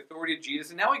section with the authority of Jesus,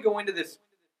 and now we go into this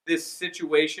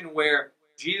situation where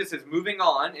Jesus is moving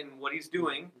on in what he's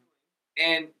doing,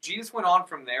 and Jesus went on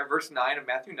from there, verse 9 of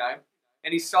Matthew 9,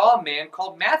 and he saw a man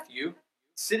called Matthew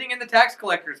sitting in the tax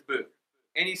collector's booth,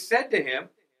 and he said to him,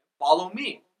 "Follow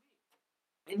me."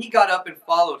 And he got up and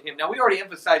followed him. Now, we already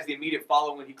emphasized the immediate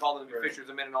following when he called them to be fishers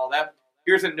of men and all that.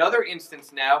 Here's another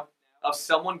instance now of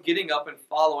someone getting up and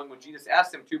following when Jesus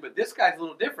asked him to, but this guy's a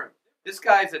little different. This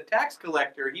guy's a tax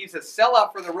collector. He's a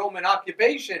sellout for the Roman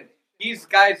occupation. He's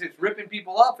guys that's ripping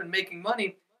people off and making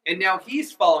money, and now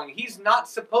he's following. He's not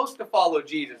supposed to follow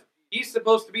Jesus. He's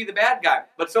supposed to be the bad guy.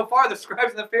 But so far, the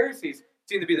scribes and the Pharisees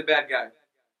seem to be the bad guy.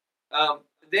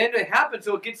 Then it happens,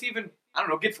 so it gets even,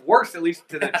 gets worse, at least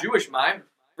to the Jewish mind.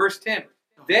 Verse 10,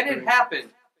 Then it happened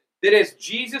that as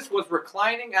Jesus was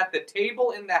reclining at the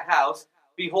table in the house,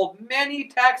 behold, many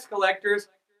tax collectors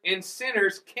and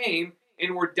sinners came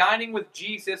and were dining with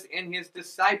Jesus and his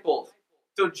disciples.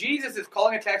 So Jesus is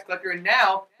calling a tax collector, and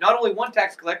now, not only one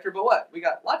tax collector, but what? We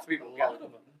got lots of people. A lot of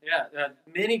them. Yeah,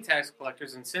 many tax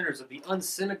collectors and sinners of the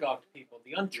unsynagogued people,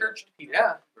 the unchurched people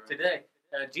today.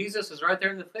 Jesus is right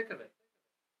there in the thick of it.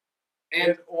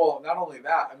 And, well, not only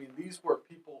that, I mean, these were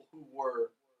people who were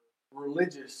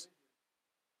religious,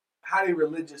 had a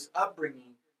religious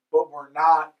upbringing, but were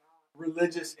not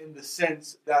religious in the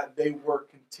sense that they were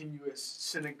continuous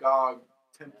synagogue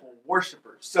temple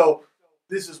worshipers. So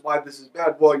this is why this is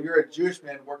bad. Well, you're a Jewish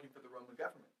man working for the Roman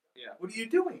government. Yeah. What are you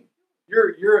doing?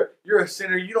 You're a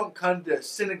sinner. You don't come to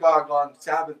synagogue on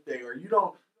Sabbath day, or you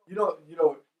don't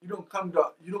come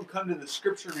to the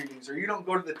scripture readings, or you don't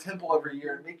go to the temple every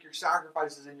year and make your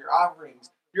sacrifices and your offerings.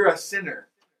 You're a sinner.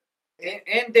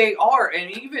 And they are,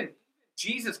 and even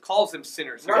Jesus calls them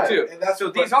sinners here too. And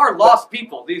these are lost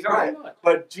people. These are right.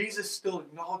 But Jesus still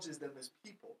acknowledges them as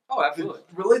people. Oh, absolutely.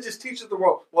 The religious teachers of the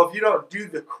world. Well, if you don't do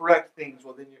the correct things,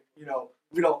 well, then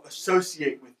we don't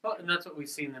associate with you. And that's what we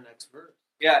see in the next verse.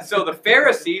 Yeah. So the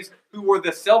Pharisees, who were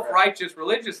the self-righteous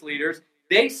religious leaders,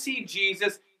 they see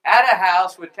Jesus at a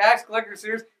house with tax collectors,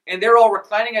 and they're all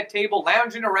reclining at table,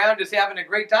 lounging around, just having a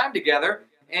great time together.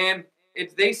 And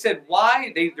they said,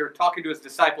 why? They're talking to his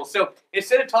disciples. So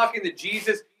instead of talking to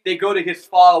Jesus, they go to his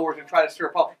followers and try to stir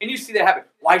up Paul. And you see that happen.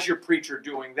 Why is your preacher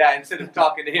doing that instead of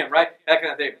talking to him, right? That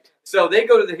kind of thing. So they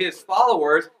go to his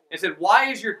followers and said,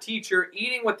 why is your teacher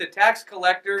eating with the tax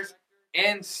collectors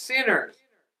and sinners?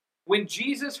 When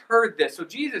Jesus heard this, so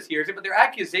Jesus hears it, but their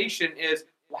accusation is,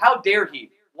 well, how dare he?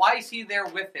 Why is he there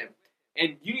with him?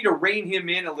 And you need to rein him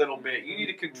in a little bit. You need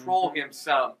to control him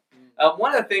some.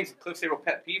 One of the things, Cliff's little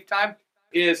pet peeve time,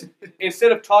 is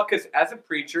instead of talk, because as a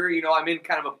preacher, I'm in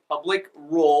kind of a public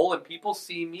role, and people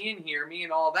see me and hear me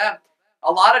and all that.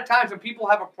 A lot of times when people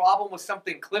have a problem with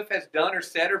something Cliff has done or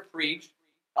said or preached,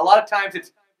 a lot of times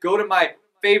it's go to my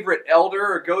favorite elder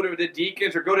or go to the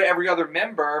deacons or go to every other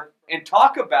member and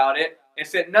talk about it, and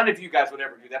said none of you guys would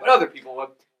ever do that, but other people would,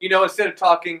 instead of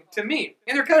talking to me.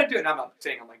 And they're kind of doing, I'm not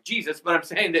saying I'm like Jesus, but I'm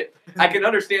saying that I can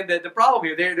understand the problem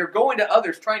here. They're going to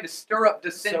others, trying to stir up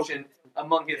dissension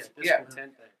among his...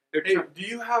 discontent. Hey, do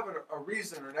you have a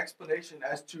reason or an explanation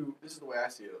as to, this is the way I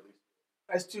see it at least,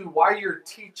 as to why your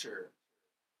teacher,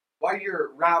 why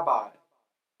your rabbi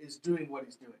is doing what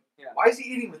he's doing? Yeah. Why is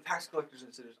he eating with tax collectors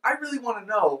and sinners? I really want to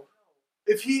know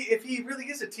if he really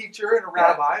is a teacher and a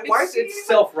rabbi. Why is he? It's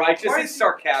self-righteous. It's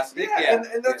sarcastic. Yeah,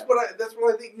 and that's what I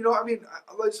think.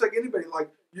 It's like anybody.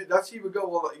 That's how you would go.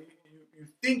 Well, you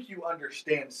think you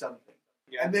understand something,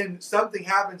 and then something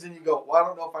happens, and you go, well, I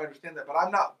don't know if I understand that, but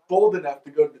I'm not bold enough to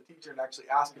go to the teacher and actually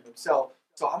ask him himself.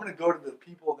 So I'm going to go to the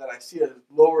people that I see as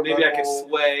lower level. Maybe I can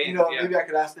sway. Maybe I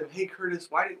could ask them, hey, Curtis,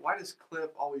 why does Cliff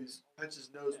always touch his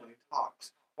nose when he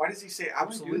talks? Why does he say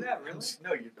absolutely? Do that, really?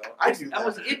 No, you don't. I do that. That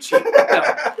was itchy.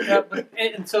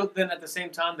 And so then at the same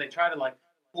time, they try to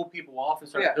pull people off and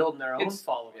start building their own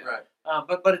following. Right.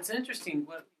 But it's interesting.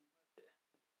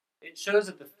 It shows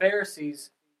that the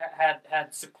Pharisees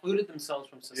had secluded themselves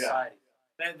from society.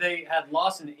 Yeah. They had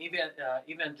lost an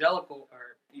evangelical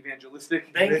or evangelistic.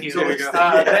 Thank you. There we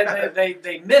go.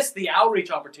 They missed the outreach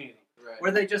opportunity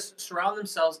where they just surround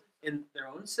themselves in their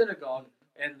own synagogue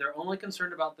and they're only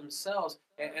concerned about themselves.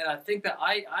 And I think that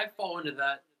I fall into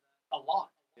that a lot.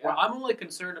 Yeah. Where I'm only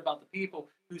concerned about the people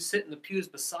who sit in the pews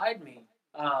beside me.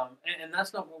 And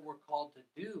that's not what we're called to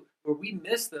do. Where we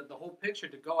miss the whole picture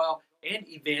to go out and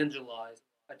evangelize,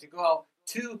 to go out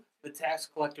to the tax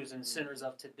collectors and sinners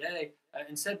of today.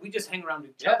 Instead, we just hang around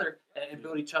each other and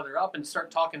build each other up and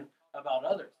start talking about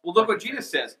others. Well, look what Jesus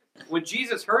says. When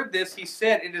Jesus heard this, he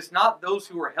said, it is not those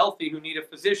who are healthy who need a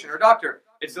physician or doctor.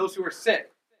 It's those who are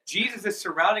sick. Jesus is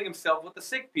surrounding himself with the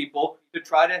sick people to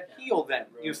try to heal them,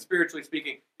 spiritually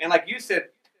speaking. And like you said,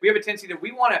 we have a tendency that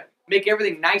we want to make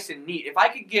everything nice and neat. If I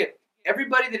could get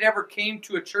everybody that ever came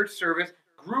to a church service,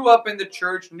 grew up in the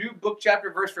church, knew book,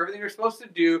 chapter, verse for everything they're supposed to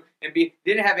do, and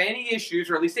didn't have any issues,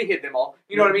 or at least they hid them all.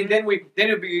 You know what I mean? Then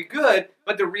it would be good.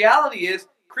 But the reality is,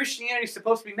 Christianity is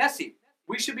supposed to be messy.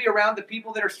 We should be around the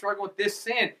people that are struggling with this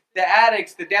sin, the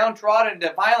addicts, the downtrodden,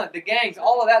 the violent, the gangs,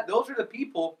 all of that. Those are the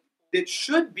people that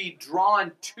should be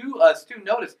drawn to us. To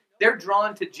notice, they're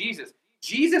drawn to Jesus.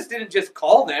 Jesus didn't just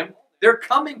call them; they're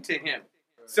coming to him.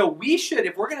 So we should,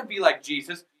 if we're going to be like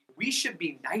Jesus, we should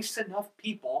be nice enough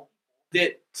people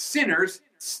that sinners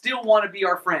still want to be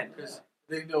our friend. Because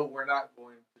they know we're not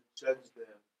going to judge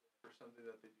them for something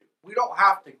that they do. We don't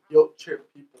have to guilt trip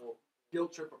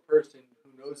a person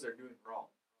who knows they're doing wrong.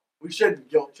 We shouldn't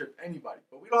guilt trip anybody,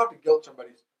 but we don't have to guilt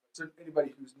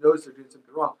anybody who knows they're doing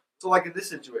something wrong. So like in this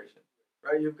situation,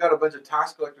 right, you've got a bunch of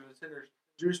tax collectors and sinners,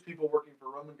 Jewish people working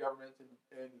for Roman government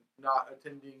and not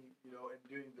attending, and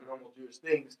doing the normal Jewish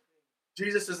things.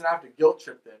 Jesus doesn't have to guilt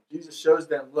trip them. Jesus shows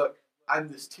them, look, I'm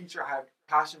this teacher. I have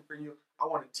passion for you. I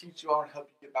want to teach you. I want to help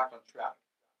you get back on track.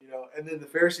 And then the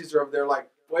Pharisees are over there like,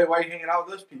 wait, why are you hanging out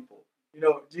with those people?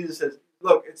 Jesus says,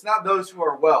 look, it's not those who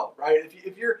are well, right?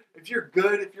 If you're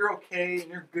good, if you're okay,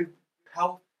 and you're good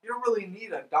health, you don't really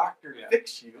need a doctor to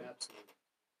fix you. Absolutely.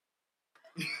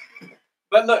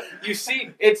 But look, you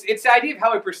see, it's the idea of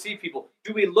how we perceive people.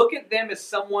 Do we look at them as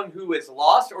someone who is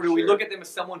lost, or do we look at them as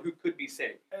someone who could be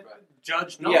saved? Right.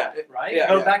 Judge not, right? Yeah.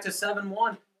 Go back to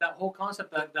 7:1. That whole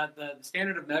concept that the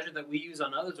standard of measure that we use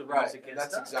on others will use against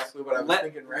that's us. exactly what I was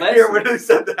thinking here when they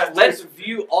said that. Let's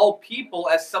view all people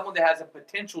as someone that has a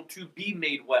potential to be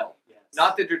made well. Yes.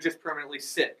 Not that they're just permanently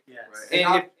sick. Yes. Right. And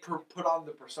not put on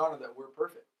the persona that we're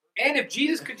perfect. And if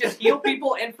Jesus could just heal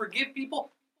people and forgive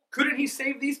people, couldn't he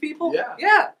save these people? Yeah.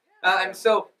 Yeah. And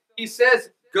so he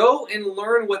says, go and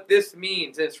learn what this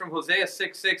means. And it's from Hosea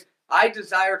 6:6. I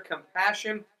desire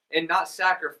compassion and not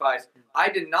sacrifice. I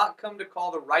did not come to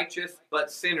call the righteous,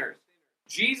 but sinners.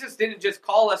 Jesus didn't just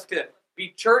call us to be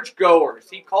churchgoers.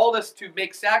 He called us to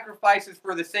make sacrifices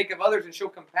for the sake of others and show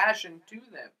compassion to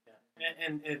them. Yeah.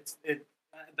 And it's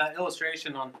that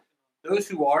illustration on those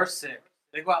who are sick,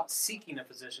 they go out seeking a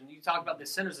physician. You talk about the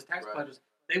sinners, the tax collectors.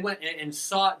 They went and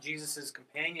sought Jesus'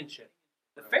 companionship.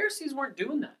 The Pharisees weren't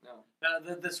doing that. No.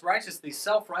 These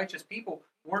self-righteous people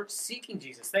weren't seeking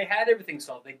Jesus. They had everything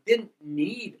solved. They didn't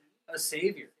need a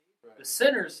Savior. Right. The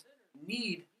sinners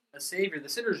need a Savior. The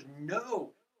sinners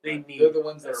know they need. They're the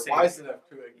ones that are wise enough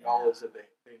to acknowledge that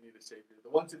they need a Savior.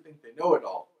 The ones who think they know it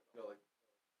all,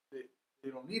 they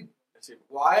don't need a Savior.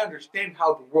 Well, I understand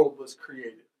how the world was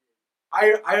created.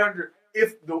 I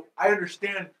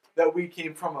understand that we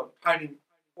came from a tiny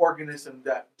organism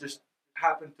that just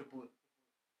happened to bloom.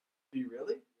 Do you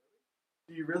really?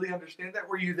 Do you really understand that?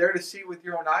 Were you there to see with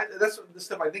your own eyes? That's the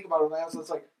stuff I think about when I was. It's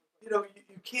like, you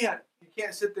can't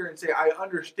sit there and say I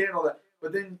understand all that,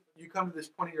 but then you come to this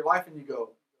point in your life and you go,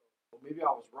 well, maybe I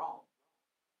was wrong.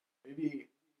 Maybe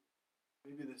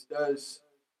this does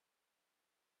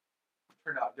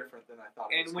turn out different than I thought.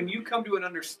 And when you come to an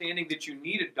understanding that you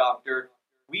need a doctor,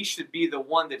 we should be the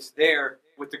one that's there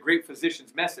with the great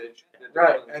physician's message.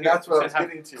 Right, and that's what I was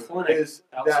getting to. Is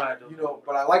that,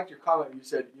 but I liked your comment. You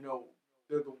said,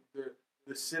 they're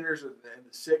the sinners and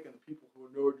the sick and the people who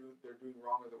know they're doing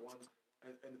wrong are the ones,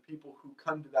 and the people who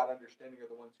come to that understanding are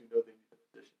the ones who know they need a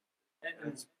physician.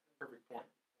 And it's a perfect point.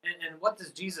 And what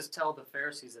does Jesus tell the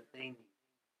Pharisees that they need?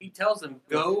 He tells them,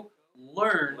 go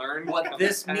learn what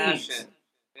this means.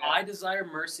 Yeah. I desire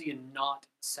mercy and not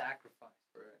sacrifice.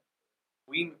 Right.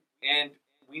 We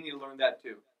need to learn that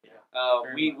too. Yeah.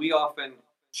 We often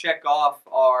check off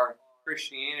our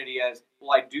Christianity as,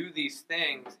 well, I do these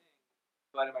things,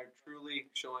 but am I truly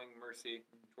showing mercy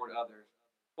toward others?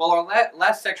 Well, our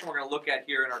last section we're going to look at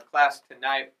here in our class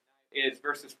tonight is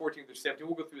verses 14 through 17.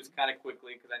 We'll go through this kind of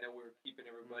quickly because I know we're keeping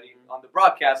everybody on the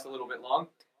broadcast a little bit long.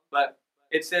 But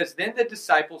it says, then the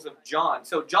disciples of John.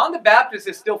 So John the Baptist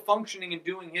is still functioning and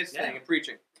doing his thing and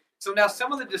preaching. So now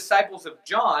some of the disciples of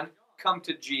John come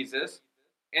to Jesus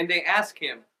and they ask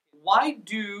him, why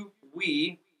do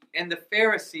we and the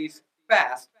Pharisees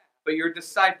fast, but your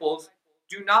disciples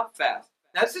do not fast?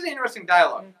 Now this is an interesting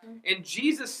dialogue. Mm-hmm. And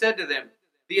Jesus said to them,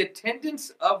 the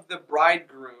attendants of the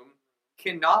bridegroom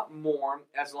cannot mourn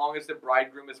as long as the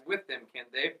bridegroom is with them, can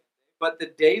they? But the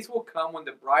days will come when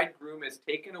the bridegroom is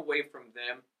taken away from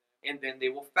them, and then they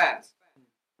will fast.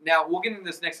 Now, we'll get into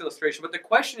this next illustration, but the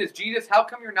question is, Jesus, how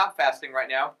come you're not fasting right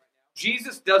now?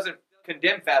 Jesus doesn't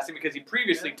condemn fasting because he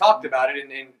previously talked about it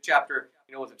in chapter,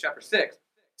 chapter 6.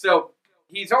 So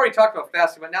he's already talked about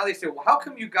fasting, but now they say, well, how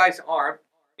come you guys aren't?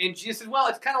 And Jesus says, well,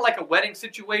 it's kind of like a wedding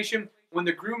situation. When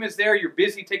the groom is there, you're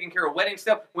busy taking care of wedding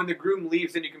stuff. When the groom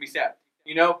leaves, then you can be sad.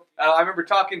 I remember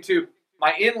talking to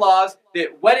my in-laws,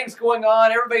 that wedding's going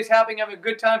on, everybody's happy, having a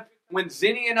good time. When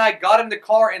Zinni and I got in the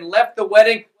car and left the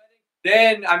wedding,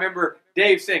 then I remember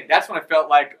Dave saying, that's when I felt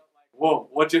like, whoa,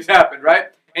 what just happened, right?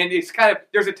 And it's kind of,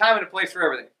 there's a time and a place for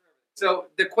everything. So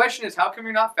the question is, how come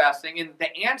you're not fasting? And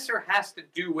the answer has to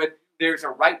do with there's a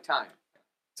right time.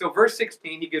 So verse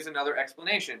 16, he gives another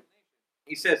explanation.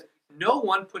 He says, no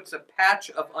one puts a patch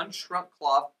of unshrunk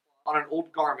cloth on an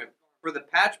old garment, for the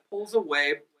patch pulls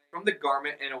away from the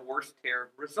garment and a worse tear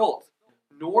results.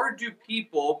 Nor do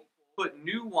people put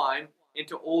new wine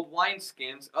into old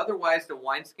wineskins, otherwise the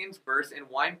wineskins burst and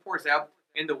wine pours out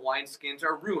and the wineskins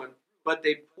are ruined. But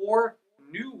they pour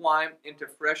new wine into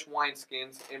fresh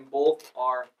wineskins and both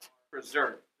are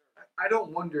preserved. I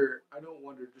don't wonder,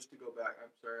 just to go back,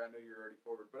 I'm sorry, I know you're already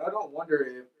forward, but I don't wonder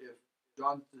if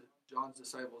John's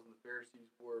disciples and the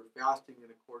Pharisees were fasting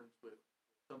in accordance with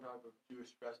some type of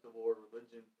Jewish festival or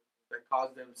religion that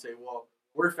caused them to say, well,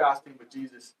 we're fasting, but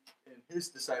Jesus and his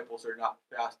disciples are not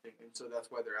fasting, and so that's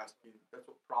why they're asking. That's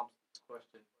what prompts this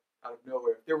question out of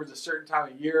nowhere. If there was a certain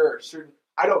time of year or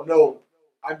I don't know.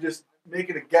 I'm just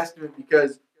making a guesstimate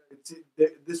because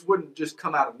this wouldn't just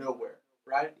come out of nowhere,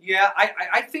 right? Yeah,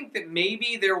 I think that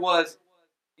maybe there was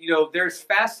there's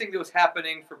fasting that was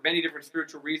happening for many different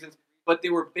spiritual reasons, but they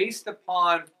were based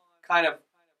upon kind of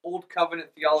old covenant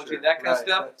theology and that kind of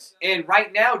stuff. And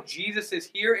right now, Jesus is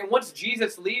here, and once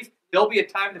Jesus leaves, there'll be a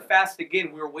time to fast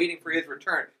again. We were waiting for his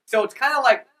return. So it's kind of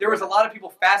like there was a lot of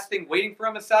people fasting, waiting for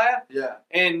a Messiah. Yeah.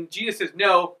 And Jesus says,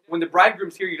 no, when the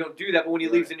bridegroom's here, you don't do that, but when he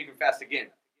leaves, then you can fast again.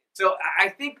 So I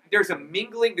think there's a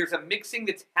mingling, there's a mixing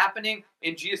that's happening,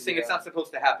 and Jesus saying it's not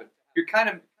supposed to happen. You're kind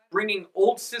of bringing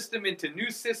old system into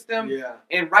new system. Yeah.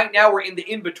 And right now we're in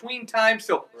the in-between time,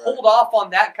 so hold off on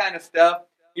that kind of stuff.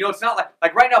 It's not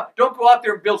like right now, don't go out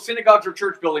there and build synagogues or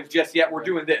church buildings just yet. We're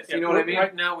doing this. You know what I mean?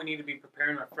 Right now we need to be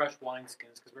preparing our fresh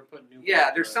wineskins because we're putting new...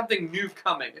 there's something new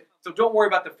coming. So don't worry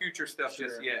about the future stuff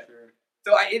just yet. Sure.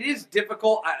 So it is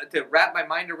difficult to wrap my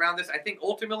mind around this. I think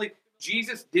ultimately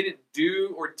Jesus didn't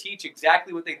do or teach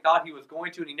exactly what they thought he was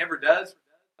going to, and he never does.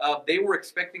 They were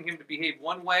expecting him to behave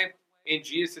one way, and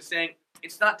Jesus is saying,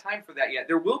 it's not time for that yet.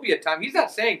 There will be a time. He's not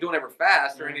saying don't ever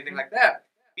fast or anything like that.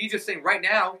 He's just saying right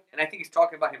now, and I think he's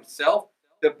talking about himself,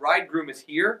 the bridegroom is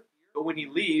here, but when he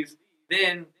leaves,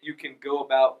 then you can go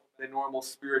about the normal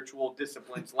spiritual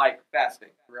disciplines like fasting.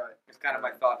 Right. It's kind of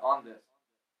my thought on this.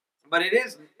 But it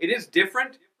is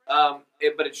different,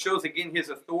 but it shows, again, his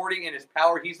authority and his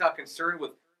power. He's not concerned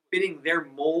with fitting their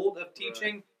mold of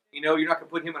teaching. You're not going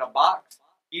to put him in a box.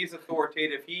 He's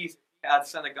authoritative. He's the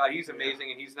Son of God. He's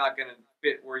amazing, and he's not going to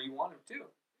fit where you want him to.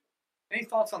 Any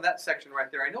thoughts on that section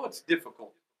right there? I know it's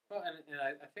difficult. Well, and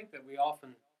I think that we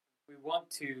want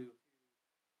to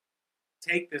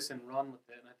take this and run with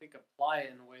it, and I think apply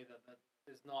it in a way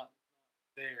that is not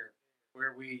there,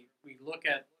 where we look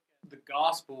at the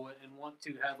gospel and want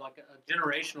to have like a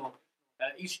generational,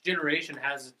 each generation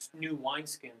has its new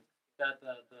wineskin that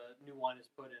the new wine is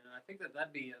put in, and I think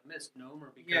that'd be a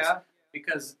misnomer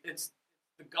because it's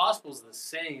the gospel's the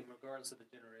same regardless of the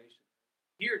generation.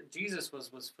 Here, Jesus was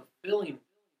fulfilling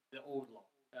the old law.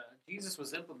 Jesus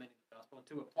was implementing the gospel, and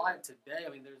to apply it today, I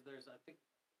mean, there's I think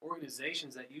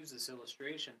organizations that use this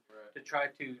illustration to try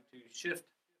to shift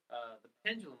the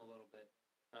pendulum a little bit.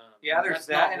 There's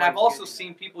that, and I've also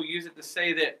seen people use it to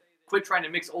say that quit trying to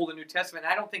mix Old and New Testament.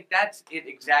 And I don't think that's it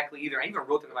exactly either. I even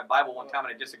wrote that in my Bible one time,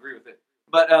 and I disagree with it.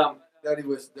 But I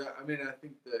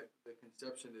think that the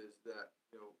conception is that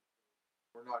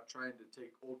we're not trying to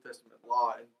take Old Testament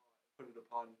law and put it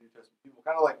upon New Testament people,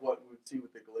 kind of like what we would see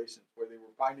with the Galatians, where they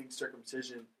were finding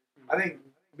circumcision. I think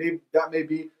maybe that may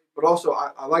be, but also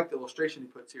I like the illustration he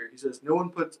puts here. He says, no one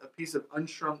puts a piece of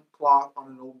unshrunk cloth on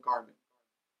an old garment.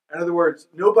 In other words,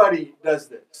 nobody does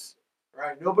this,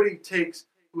 right? Nobody takes,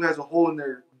 who has a hole in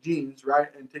their jeans, right,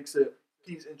 and takes a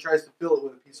piece and tries to fill it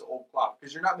with a piece of old cloth,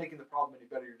 because you're not making the problem any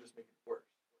better, you're just making it worse,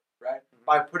 right? Mm-hmm.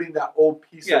 By putting that old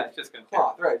piece of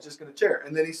cloth, right, it's just going to tear.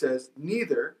 And then he says,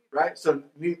 neither, right, so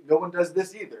no one does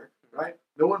this either, right?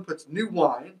 No one puts new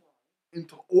wine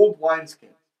into old wineskins,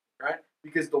 right?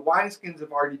 Because the wineskins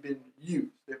have already been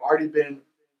used. They've already been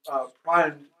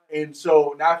primed. And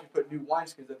so now if you put new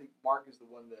wineskins, I think Mark is the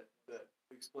one that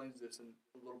explains this in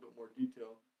a little bit more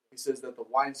detail. He says that the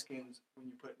wineskins, when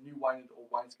you put new wine into old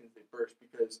wineskins, they burst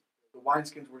because the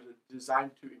wineskins were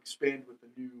designed to expand with the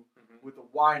new, with the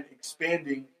wine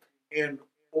expanding, and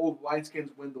old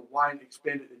wineskins, when the wine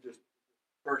expanded, it just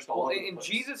burst all over the place. And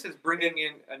Jesus is bringing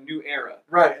in a new era.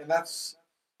 Right, and that's,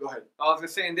 go ahead. I was going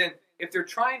to say, and then if they're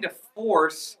trying to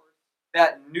force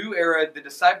that new era, the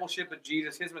discipleship of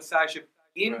Jesus, his messiahship,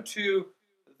 into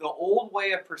the old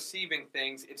way of perceiving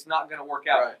things, it's not going to work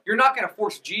out. Right. You're not going to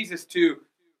force Jesus to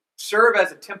serve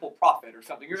as a temple prophet or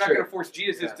something. You're not going to force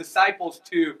Jesus' disciples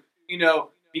to,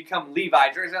 become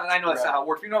Levites. I know that's not how it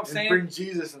works. You know what I'm saying? Bring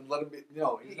Jesus and let him be.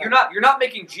 No, you're not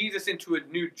making Jesus into a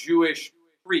new Jewish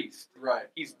priest. Right.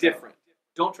 He's different.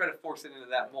 Don't try to force it into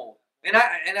that mold. And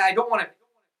I don't want to.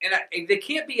 And they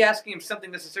can't be asking him something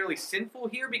necessarily sinful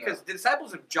here, because the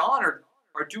disciples of John are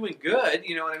doing good.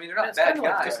 You know what I mean? They're not bad guys.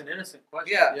 Like just an innocent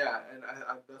question. Yeah, and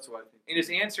I that's what I think. And his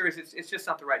answer is it's just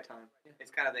not the right time.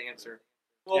 It's kind of the answer.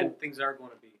 Well, and things are going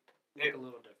to be a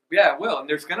little different. Yeah, it will, and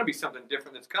there's going to be something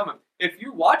different that's coming. If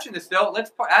you're watching this, though,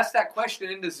 let's ask that question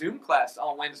in the Zoom class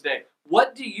on Wednesday.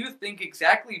 What do you think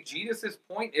exactly Jesus'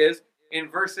 point is in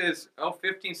verses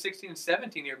 15, 16, and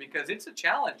 17 here? Because it's a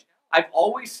challenge. I've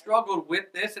always struggled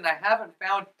with this, and I haven't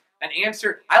found an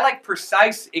answer. I like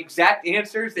precise, exact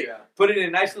answers that put it in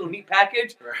a nice little neat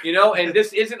package, and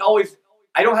this isn't always...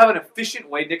 I don't have an efficient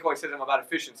way. Nick always says I'm about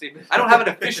efficiency. I don't have an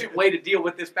efficient way to deal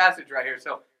with this passage right here,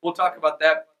 so we'll talk about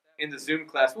that in the Zoom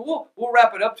class. But we'll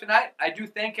wrap it up tonight. I do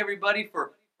thank everybody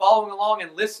for following along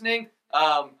and listening.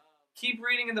 Keep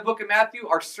reading in the book of Matthew.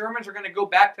 Our sermons are going to go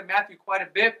back to Matthew quite a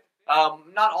bit.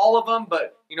 Not all of them,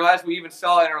 but as we even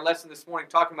saw in our lesson this morning,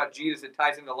 talking about Jesus, it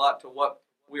ties in a lot to what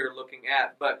we are looking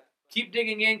at. But keep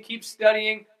digging in, keep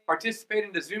studying, participate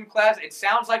in the Zoom class. It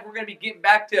sounds like we're going to be getting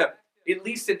back to at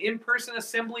least an in-person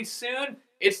assembly soon.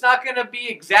 It's not going to be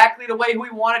exactly the way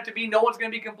we want it to be. No one's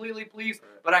going to be completely pleased,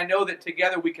 but I know that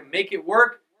together we can make it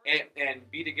work and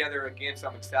be together again, so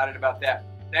I'm excited about that.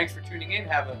 Thanks for tuning in.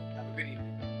 Have a